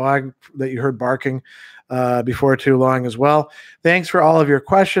walk this dog that you heard barking before too long as well. Thanks for all of your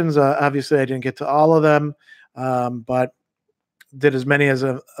questions. Obviously, I didn't get to all of them, but did as many of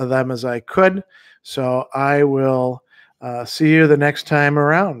them as I could. So I will see you the next time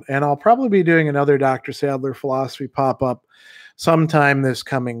around, and I'll probably be doing another Dr. Sadler philosophy pop-up sometime this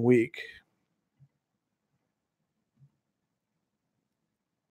coming week.